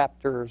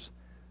chapters,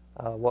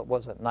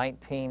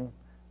 19,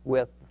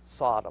 with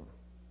Sodom.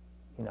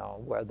 You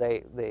know, where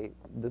the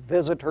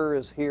visitor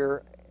is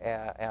here,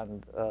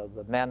 and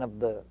the men of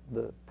the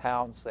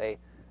town say,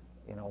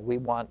 you know, we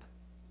want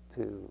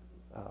to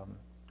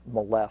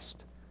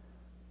molest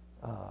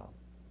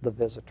the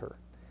visitor.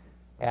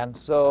 And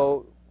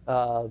so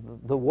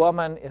the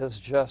woman is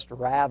just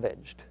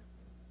ravaged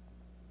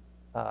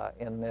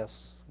in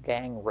this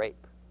gang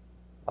rape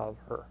of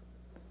her.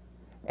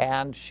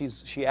 And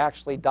she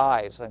actually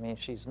dies. I mean,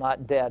 she's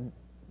not dead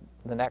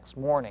the next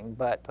morning,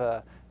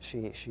 but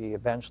she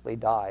eventually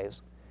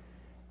dies.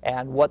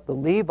 And what the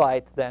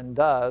Levite then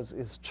does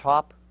is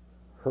chop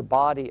her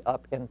body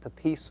up into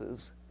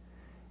pieces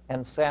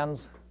and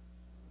sends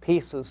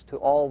pieces to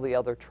all the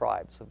other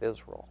tribes of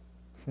Israel.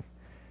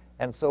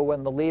 And so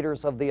when the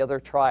leaders of the other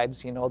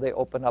tribes, you know, they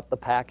open up the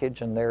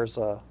package and there's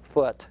a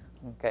foot,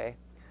 okay?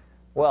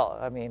 Well,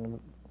 I mean,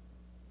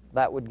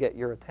 that would get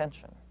your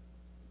attention,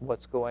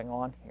 what's going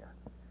on here.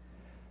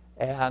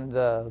 And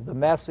the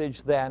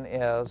message then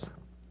is,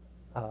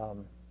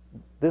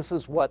 this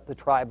is what the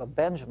tribe of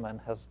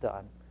Benjamin has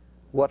done.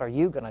 What are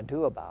you going to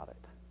do about it?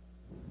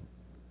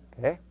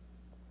 Okay?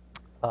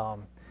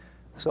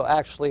 So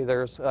actually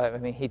there's,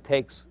 he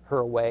takes her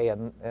away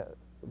and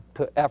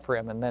to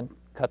Ephraim and then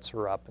cuts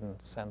her up and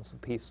sends the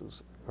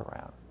pieces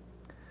around.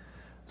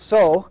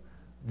 So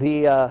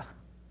the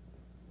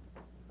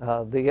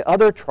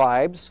other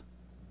tribes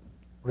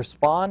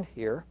respond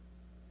here,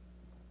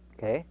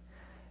 okay?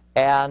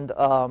 And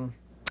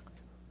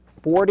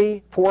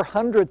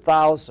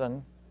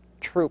 400,000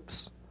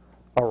 troops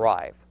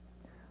arrive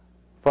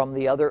from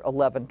the other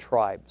 11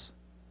 tribes.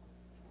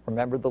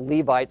 Remember, the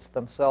Levites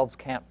themselves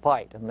can't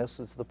fight, and this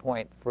is the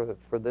point for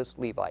this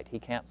Levite. He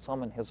can't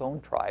summon his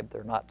own tribe.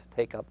 They're not to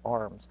take up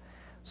arms.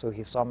 So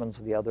he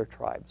summons the other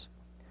tribes.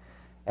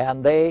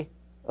 And they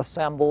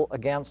assemble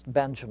against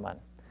Benjamin.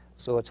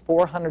 So it's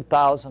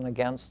 400,000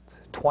 against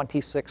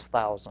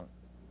 26,000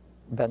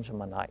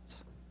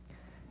 Benjaminites.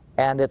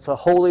 And it's a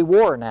holy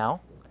war now,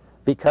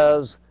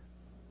 because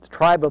the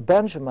tribe of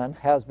Benjamin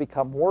has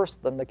become worse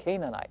than the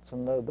Canaanites.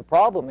 And the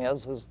problem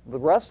is the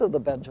rest of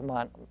the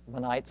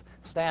Benjaminites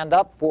stand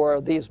up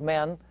for these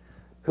men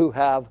who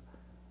have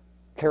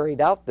carried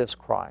out this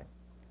crime.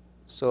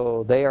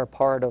 So they are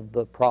part of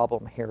the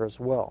problem here as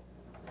well.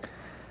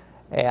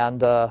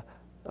 And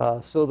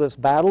so this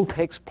battle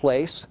takes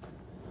place.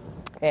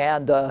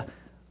 And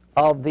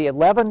of the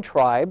 11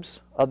 tribes,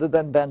 other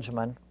than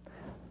Benjamin,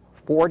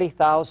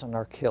 40,000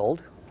 are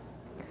killed.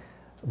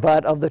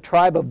 But of the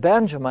tribe of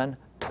Benjamin,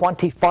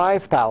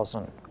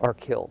 25,000 are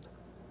killed.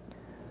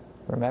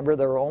 Remember,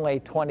 there were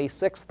only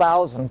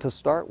 26,000 to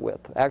start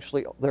with.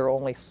 Actually, there are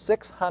only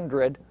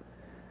 600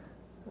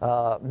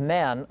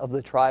 men of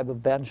the tribe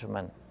of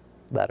Benjamin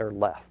that are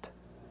left.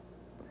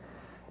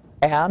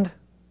 And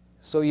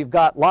so you've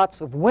got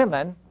lots of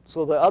women,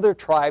 so the other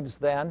tribes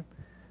then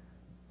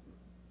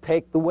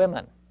take the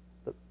women,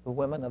 the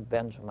women of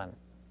Benjamin,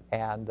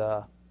 and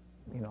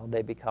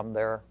they become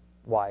their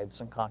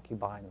wives and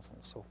concubines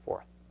and so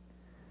forth.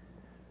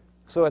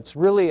 So it's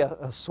really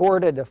a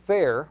sordid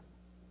affair,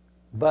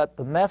 but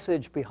the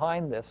message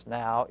behind this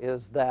now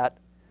is that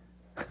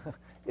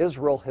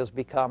Israel has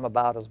become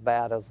about as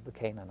bad as the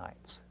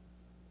Canaanites.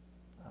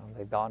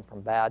 They've gone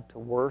from bad to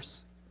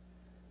worse,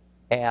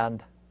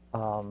 and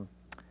the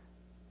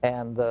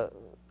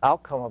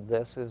outcome of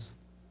this is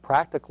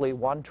practically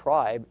one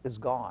tribe is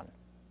gone.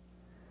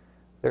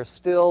 There's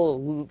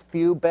still a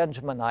few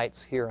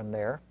Benjaminites here and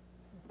there.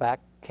 In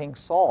fact, King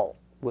Saul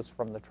was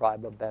from the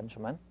tribe of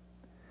Benjamin.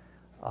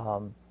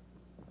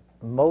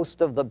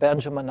 Most of the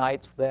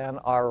Benjaminites then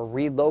are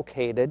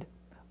relocated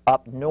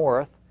up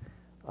north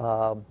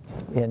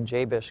in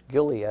Jabesh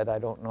Gilead. I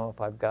don't know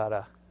if I've got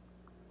a...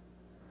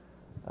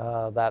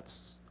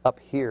 that's up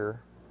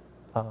here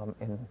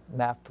in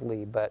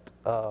Naphtali, but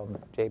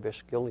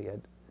Jabesh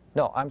Gilead.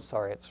 No, I'm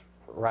sorry, it's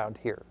around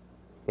here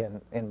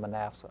in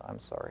Manasseh, I'm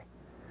sorry.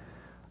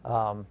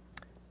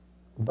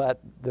 But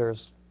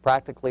there's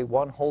practically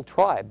one whole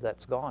tribe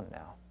that's gone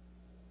now.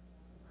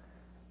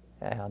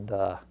 And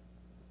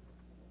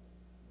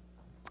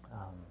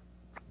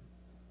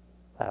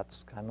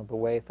that's kind of the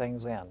way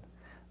things end.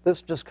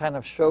 This just kind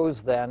of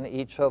shows then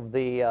each of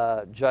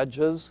the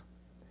judges,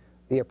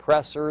 the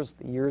oppressors,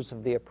 the years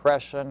of the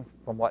oppression,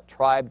 from what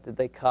tribe did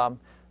they come,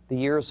 the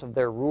years of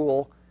their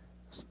rule.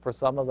 For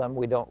some of them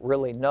we don't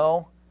really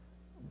know,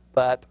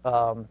 but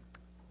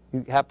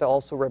you have to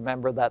also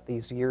remember that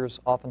these years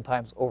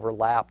oftentimes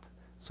overlapped,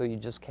 so you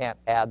just can't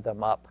add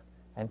them up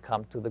and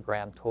come to the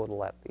grand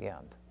total at the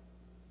end.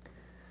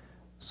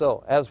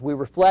 So as we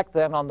reflect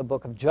then on the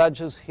book of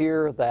Judges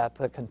here, that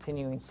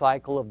continuing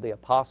cycle of the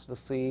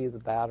apostasy, the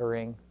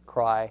battering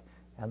cry,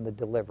 and the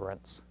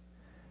deliverance.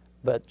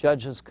 But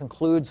Judges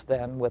concludes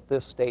then with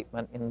this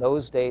statement, in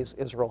those days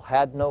Israel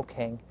had no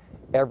king,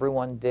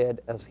 everyone did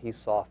as he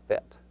saw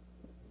fit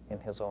in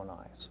his own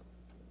eyes.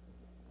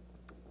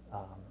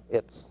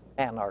 It's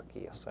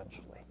anarchy,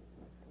 essentially,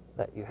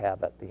 that you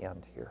have at the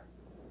end here.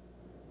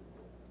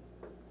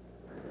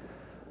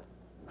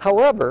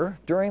 However,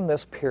 during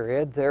this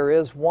period, there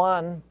is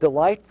one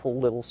delightful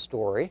little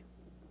story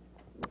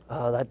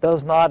that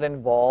does not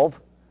involve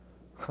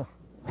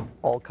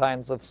all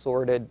kinds of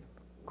sordid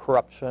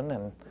corruption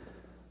and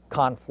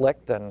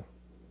conflict and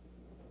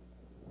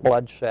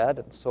bloodshed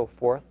and so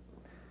forth.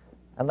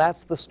 And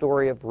that's the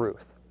story of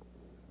Ruth.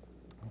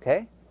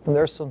 Okay? And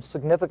there's some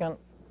significant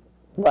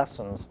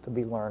lessons to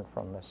be learned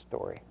from this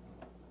story.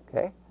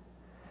 Okay?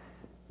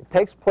 It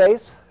takes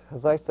place,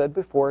 as I said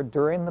before,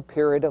 during the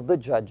period of the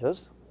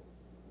Judges.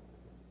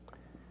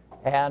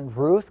 And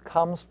Ruth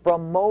comes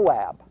from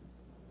Moab.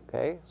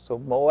 Okay? So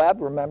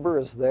Moab, remember,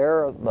 is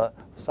there in the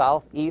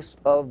southeast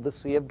of the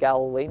Sea of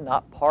Galilee,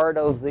 not part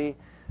of the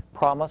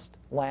Promised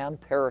Land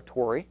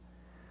territory,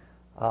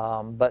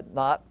 but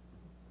not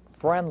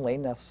friendly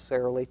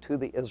necessarily to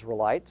the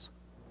Israelites.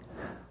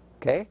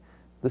 Okay?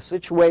 The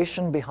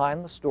situation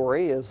behind the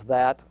story is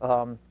that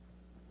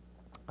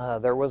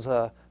there was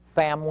a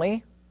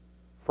family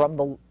from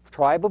the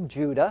tribe of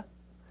Judah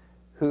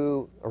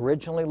who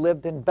originally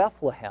lived in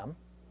Bethlehem.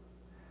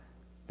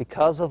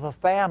 Because of a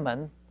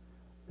famine,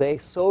 they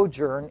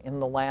sojourn in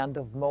the land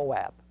of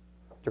Moab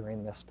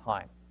during this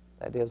time.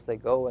 That is, they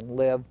go and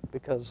live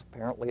because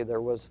apparently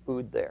there was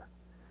food there.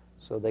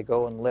 So they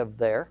go and live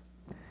there.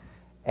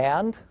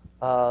 And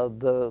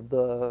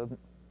the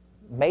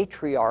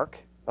matriarch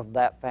of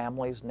that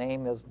family's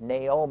name is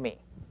Naomi.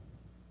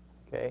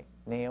 Okay,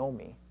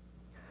 Naomi.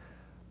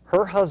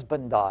 Her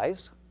husband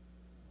dies,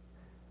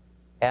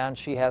 and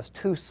she has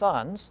 2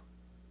 sons,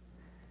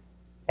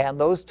 and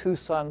those 2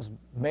 sons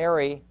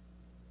marry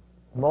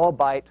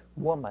Moabite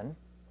woman,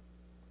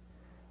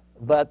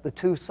 but the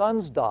 2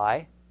 sons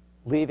die,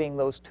 leaving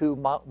those 2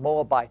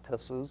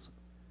 Moabitesses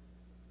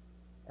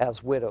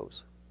as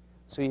widows.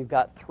 So you've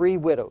got 3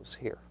 widows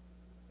here.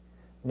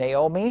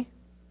 Naomi,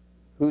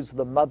 who's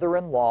the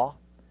mother-in-law,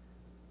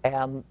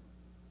 and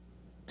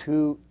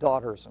 2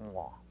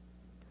 daughters-in-law.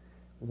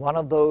 One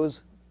of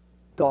those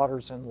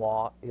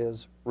daughters-in-law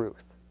is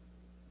Ruth.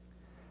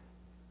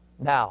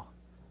 Now,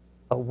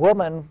 a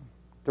woman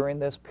during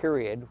this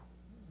period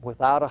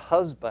without a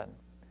husband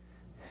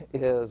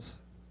is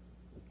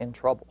in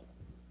trouble,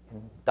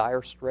 in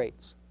dire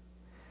straits.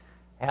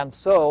 And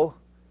so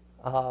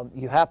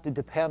you have to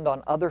depend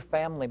on other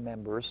family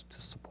members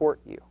to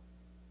support you,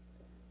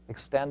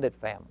 extended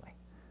family.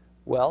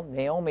 Well,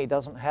 Naomi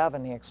doesn't have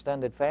any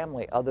extended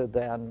family other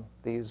than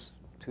these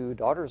 2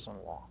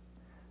 daughters-in-law.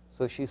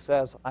 So she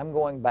says, I'm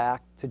going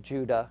back to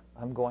Judah,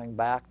 I'm going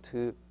back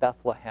to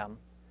Bethlehem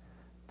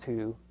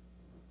to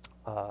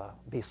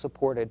be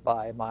supported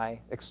by my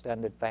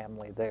extended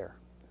family there.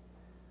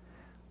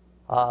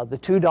 The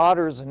 2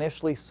 daughters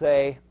initially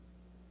say,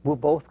 we'll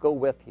both go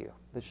with you.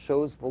 This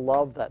shows the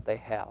love that they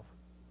have.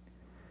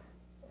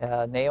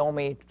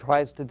 Naomi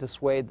tries to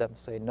dissuade them,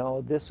 say,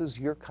 no, this is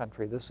your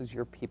country, this is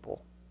your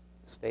people.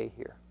 Stay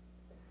here.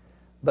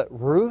 But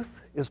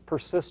Ruth is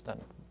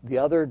persistent. The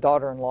other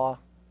daughter-in-law,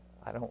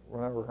 I don't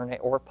remember her name,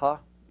 Orpah?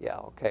 Yeah,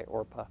 okay,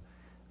 Orpah.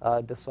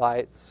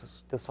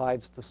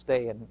 Decides to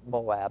stay in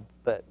Moab,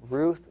 but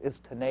Ruth is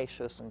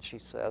tenacious and she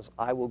says,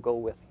 I will go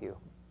with you.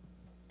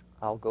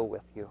 I'll go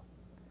with you.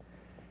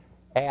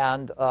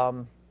 And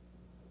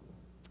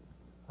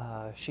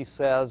she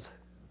says,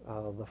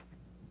 the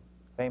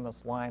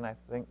famous line, I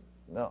think,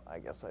 no, I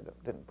guess I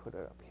didn't put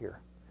it up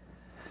here.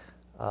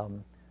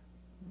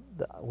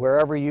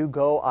 Wherever you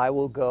go, I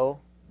will go.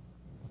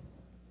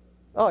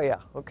 Oh, yeah,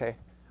 okay.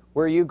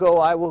 Where you go,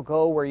 I will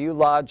go. Where you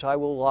lodge, I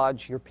will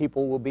lodge. Your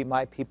people will be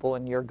my people,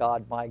 and your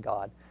God, my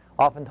God.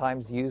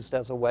 Oftentimes used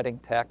as a wedding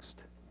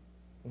text,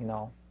 you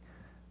know.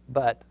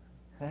 But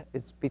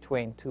it's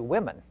between 2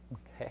 women,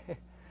 okay?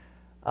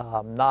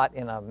 Not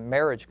in a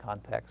marriage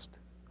context,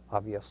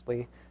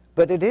 obviously.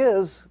 But it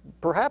is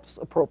perhaps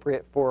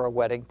appropriate for a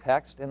wedding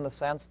text in the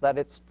sense that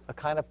it's a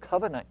kind of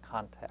covenant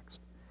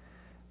context.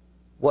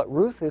 What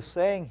Ruth is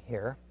saying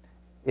here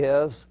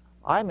is,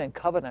 I'm in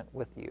covenant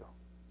with you.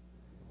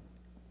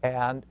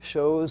 And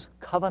shows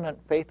covenant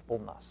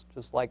faithfulness,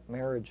 just like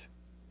marriage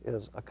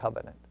is a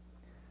covenant,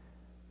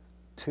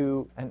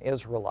 to an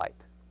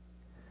Israelite.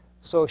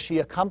 So she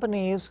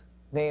accompanies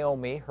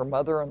Naomi, her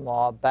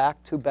mother-in-law,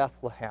 back to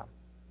Bethlehem.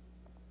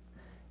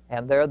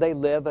 And there they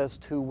live as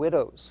two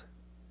widows.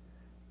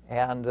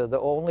 And the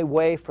only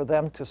way for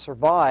them to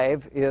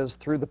survive is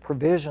through the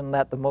provision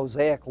that the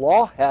Mosaic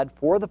law had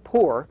for the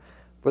poor,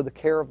 for the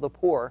care of the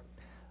poor,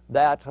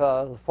 that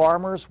the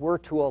farmers were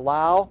to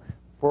allow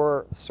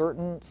for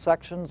certain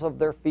sections of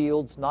their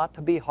fields not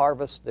to be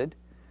harvested,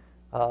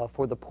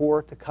 for the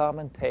poor to come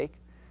and take.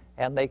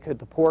 And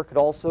the poor could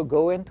also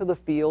go into the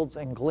fields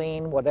and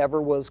glean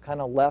whatever was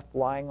kind of left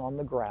lying on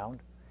the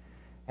ground.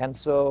 And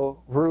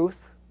so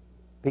Ruth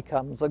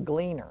becomes a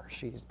gleaner.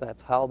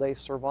 That's how they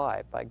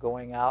survive, by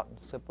going out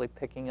and simply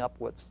picking up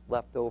what's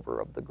left over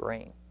of the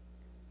grain.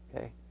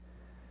 Okay.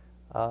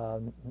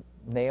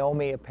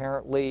 Naomi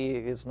apparently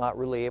is not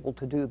really able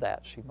to do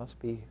that. She must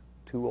be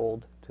too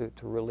old to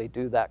really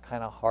do that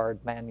kind of hard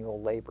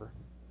manual labor.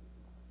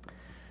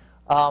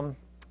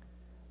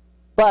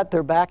 But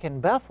they're back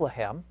in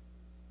Bethlehem,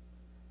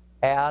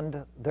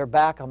 and they're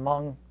back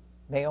among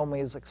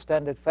Naomi's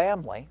extended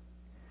family.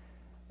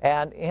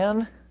 And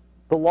in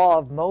the law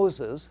of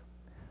Moses,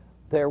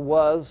 there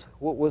was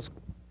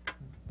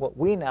what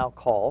we now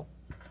call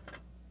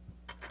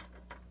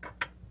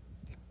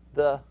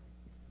the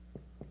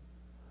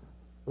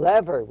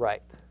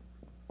Levirate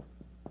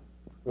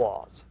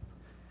laws.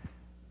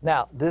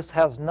 Now, this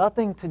has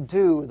nothing to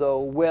do,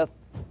 though, with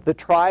the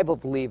tribe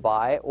of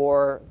Levi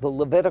or the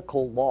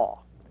Levitical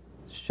law.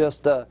 It's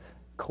just a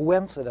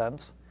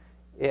coincidence.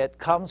 It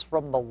comes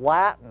from the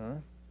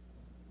Latin,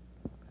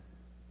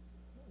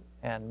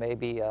 and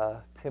maybe,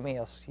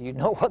 Timaeus, you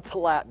know what the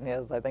Latin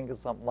is. I think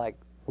it's something like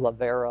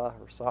levera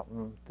or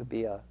something, to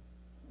be a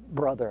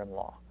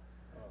brother-in-law.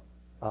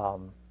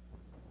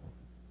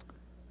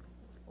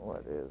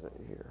 What is it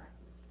here?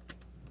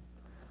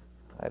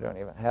 I don't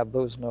even have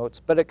those notes,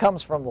 but it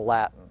comes from the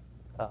Latin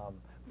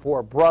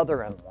for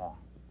brother-in-law.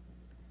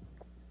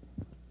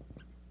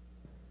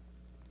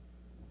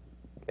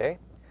 Okay?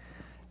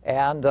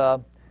 And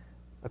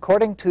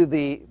according to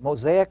the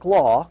Mosaic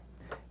law,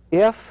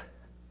 if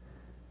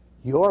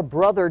your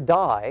brother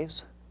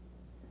dies,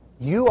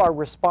 you are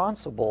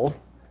responsible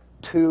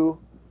to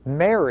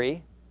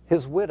marry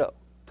his widow,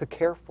 to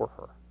care for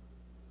her.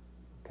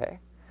 Okay?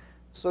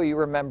 So you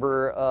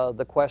remember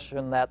the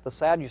question that the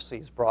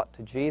Sadducees brought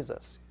to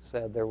Jesus. He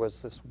said there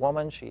was this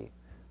woman, she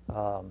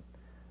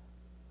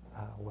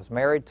was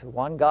married to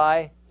one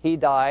guy, he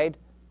died,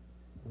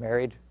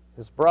 married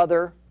his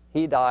brother,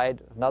 he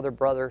died, another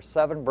brother,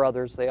 7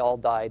 brothers, they all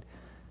died.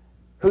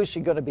 Who's she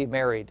going to be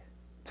married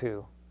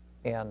to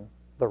in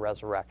the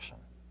resurrection?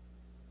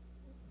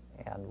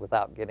 And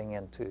without getting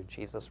into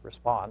Jesus'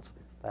 response,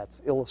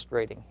 that's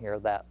illustrating here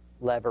that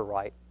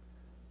Levirate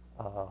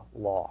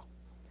law.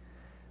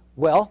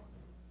 Well,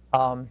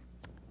 the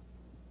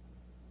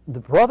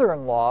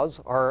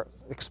brother-in-laws are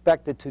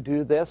expected to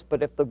do this,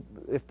 but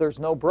if there's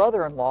no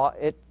brother-in-law,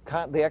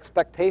 the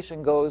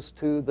expectation goes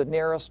to the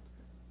nearest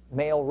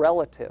male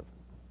relative.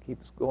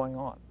 Keeps going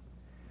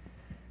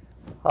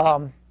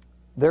on.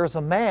 There's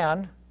a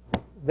man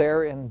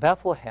there in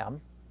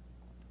Bethlehem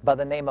by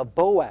the name of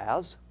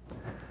Boaz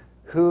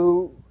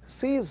who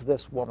sees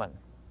this woman,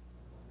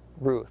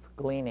 Ruth,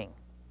 gleaning,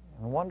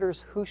 and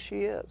wonders who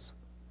she is.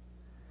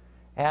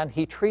 And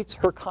he treats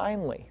her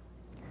kindly.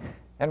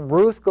 And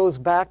Ruth goes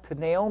back to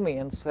Naomi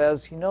and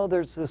says, you know,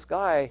 there's this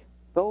guy,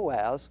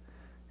 Boaz,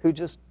 who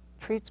just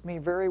treats me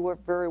very,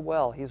 very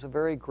well. He's a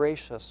very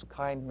gracious,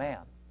 kind man.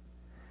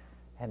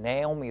 And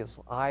Naomi's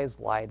eyes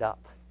light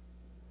up.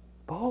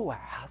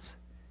 Boaz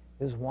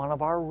is one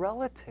of our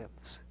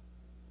relatives.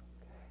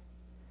 Okay.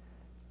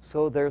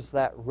 So there's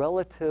that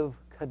relative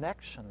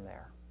connection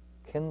there,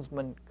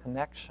 kinsman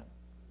connection.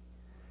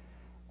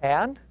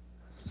 And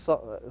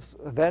so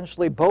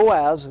eventually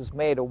Boaz is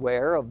made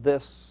aware of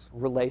this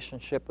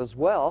relationship as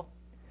well,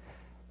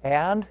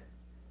 and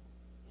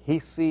he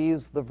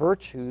sees the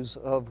virtues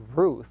of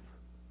Ruth,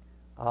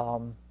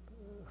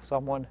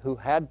 someone who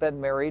had been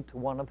married to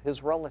one of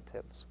his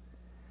relatives.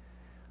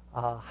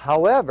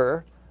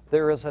 However,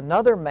 there is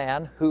another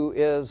man who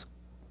is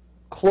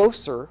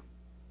closer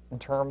in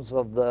terms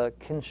of the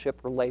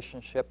kinship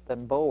relationship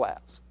than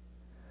Boaz.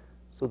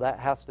 So that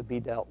has to be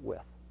dealt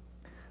with.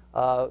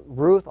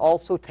 Ruth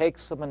also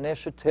takes some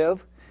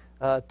initiative.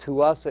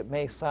 To us, it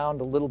may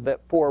sound a little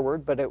bit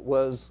forward, but it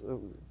was,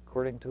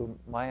 according to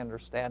my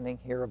understanding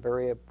here, a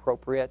very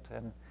appropriate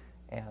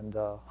and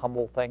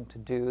humble thing to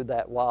do,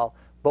 that while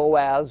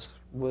Boaz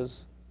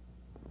was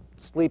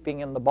sleeping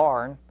in the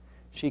barn,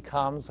 she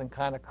comes and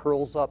kind of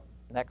curls up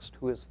next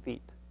to his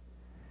feet.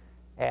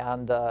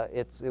 And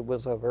it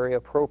was a very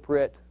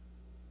appropriate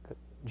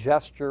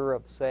gesture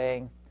of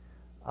saying,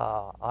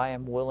 I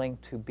am willing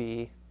to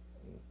be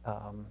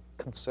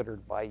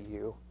considered by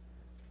you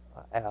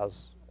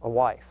as a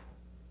wife.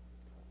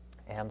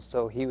 And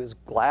so he was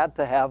glad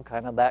to have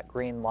kind of that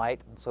green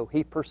light, and so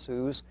he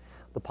pursues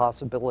the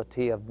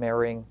possibility of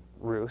marrying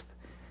Ruth.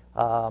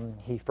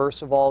 He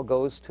first of all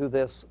goes to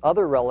this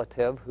other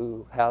relative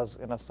who has,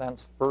 in a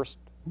sense, first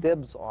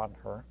dibs on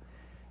her,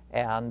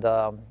 and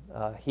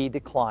he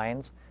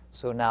declines.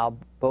 So now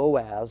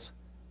Boaz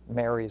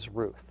marries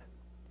Ruth.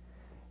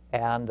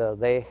 And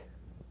they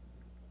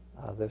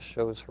This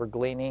shows her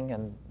gleaning,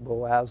 and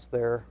Boaz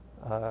there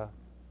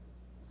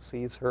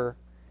sees her.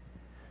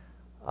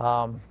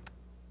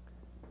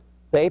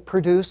 They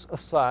produce a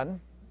son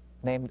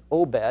named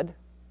Obed.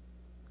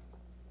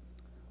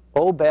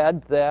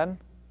 Obed then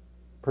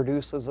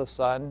produces a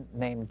son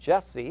named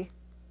Jesse,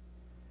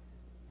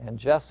 and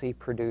Jesse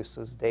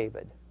produces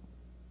David.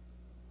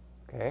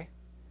 Okay?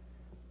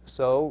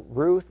 So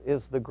Ruth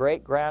is the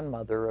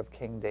great-grandmother of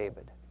King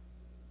David.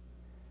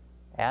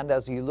 And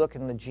as you look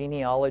in the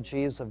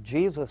genealogies of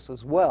Jesus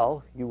as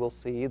well, you will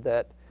see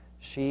that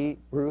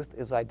Ruth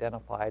is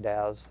identified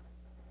as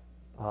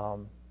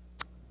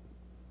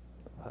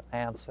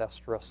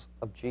ancestress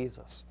of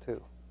Jesus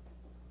too.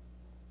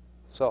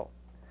 So,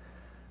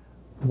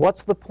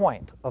 what's the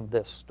point of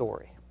this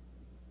story?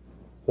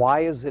 Why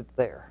is it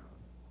there?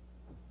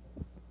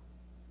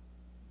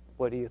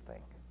 What do you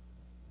think?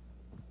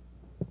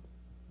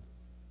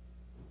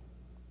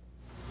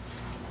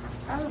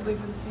 Probably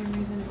for the same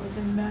reason it was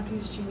in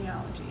Matthew's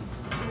genealogy.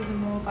 She was a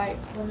Moabite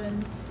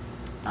woman,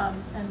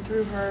 and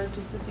through her,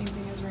 just the same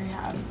thing as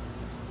Rahab,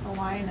 a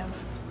line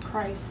of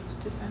Christ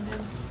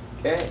descended.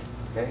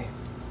 Okay.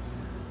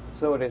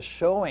 So it is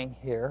showing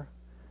here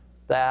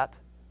that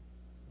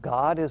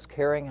God is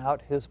carrying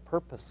out his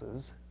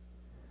purposes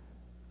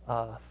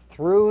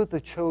through the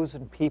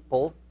chosen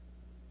people,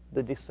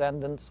 the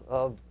descendants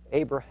of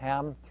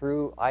Abraham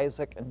through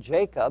Isaac and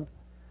Jacob,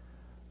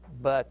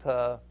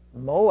 but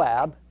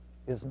Moab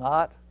is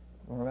not.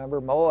 Remember,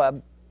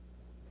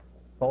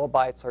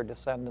 Moabites are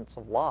descendants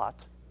of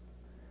Lot,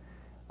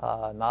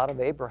 not of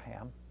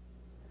Abraham,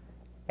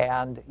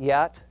 and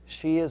yet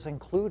she is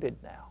included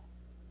now.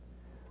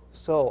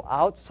 So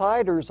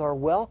outsiders are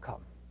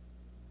welcome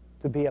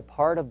to be a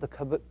part of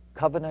the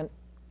covenant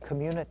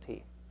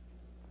community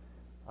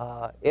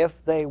if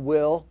they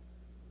will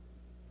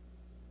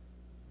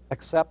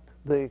accept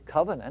the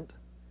covenant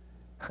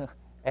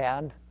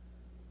and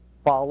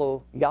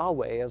follow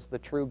Yahweh as the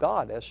true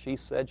God, as she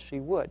said she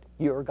would.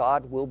 Your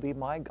God will be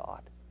my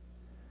God.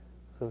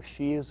 So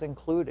she is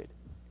included.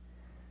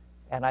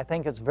 And I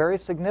think it's very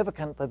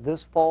significant that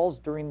this falls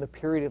during the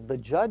period of the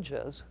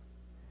Judges,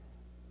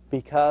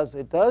 because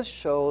it does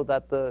show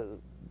that the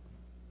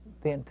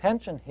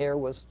intention here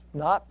was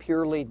not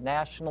purely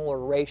national or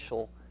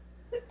racial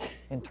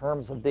in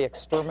terms of the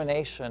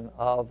extermination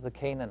of the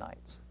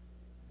Canaanites.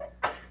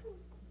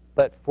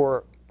 But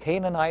for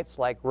Canaanites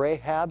like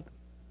Rahab,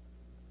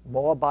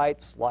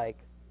 Moabites like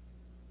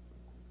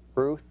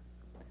Ruth,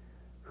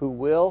 who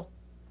will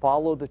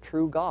follow the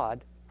true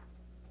God,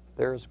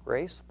 there is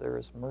grace, there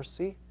is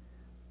mercy,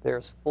 there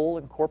is full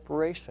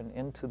incorporation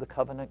into the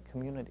covenant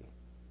community.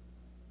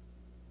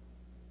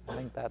 I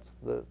think that's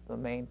the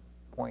main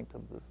point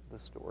of the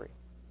story.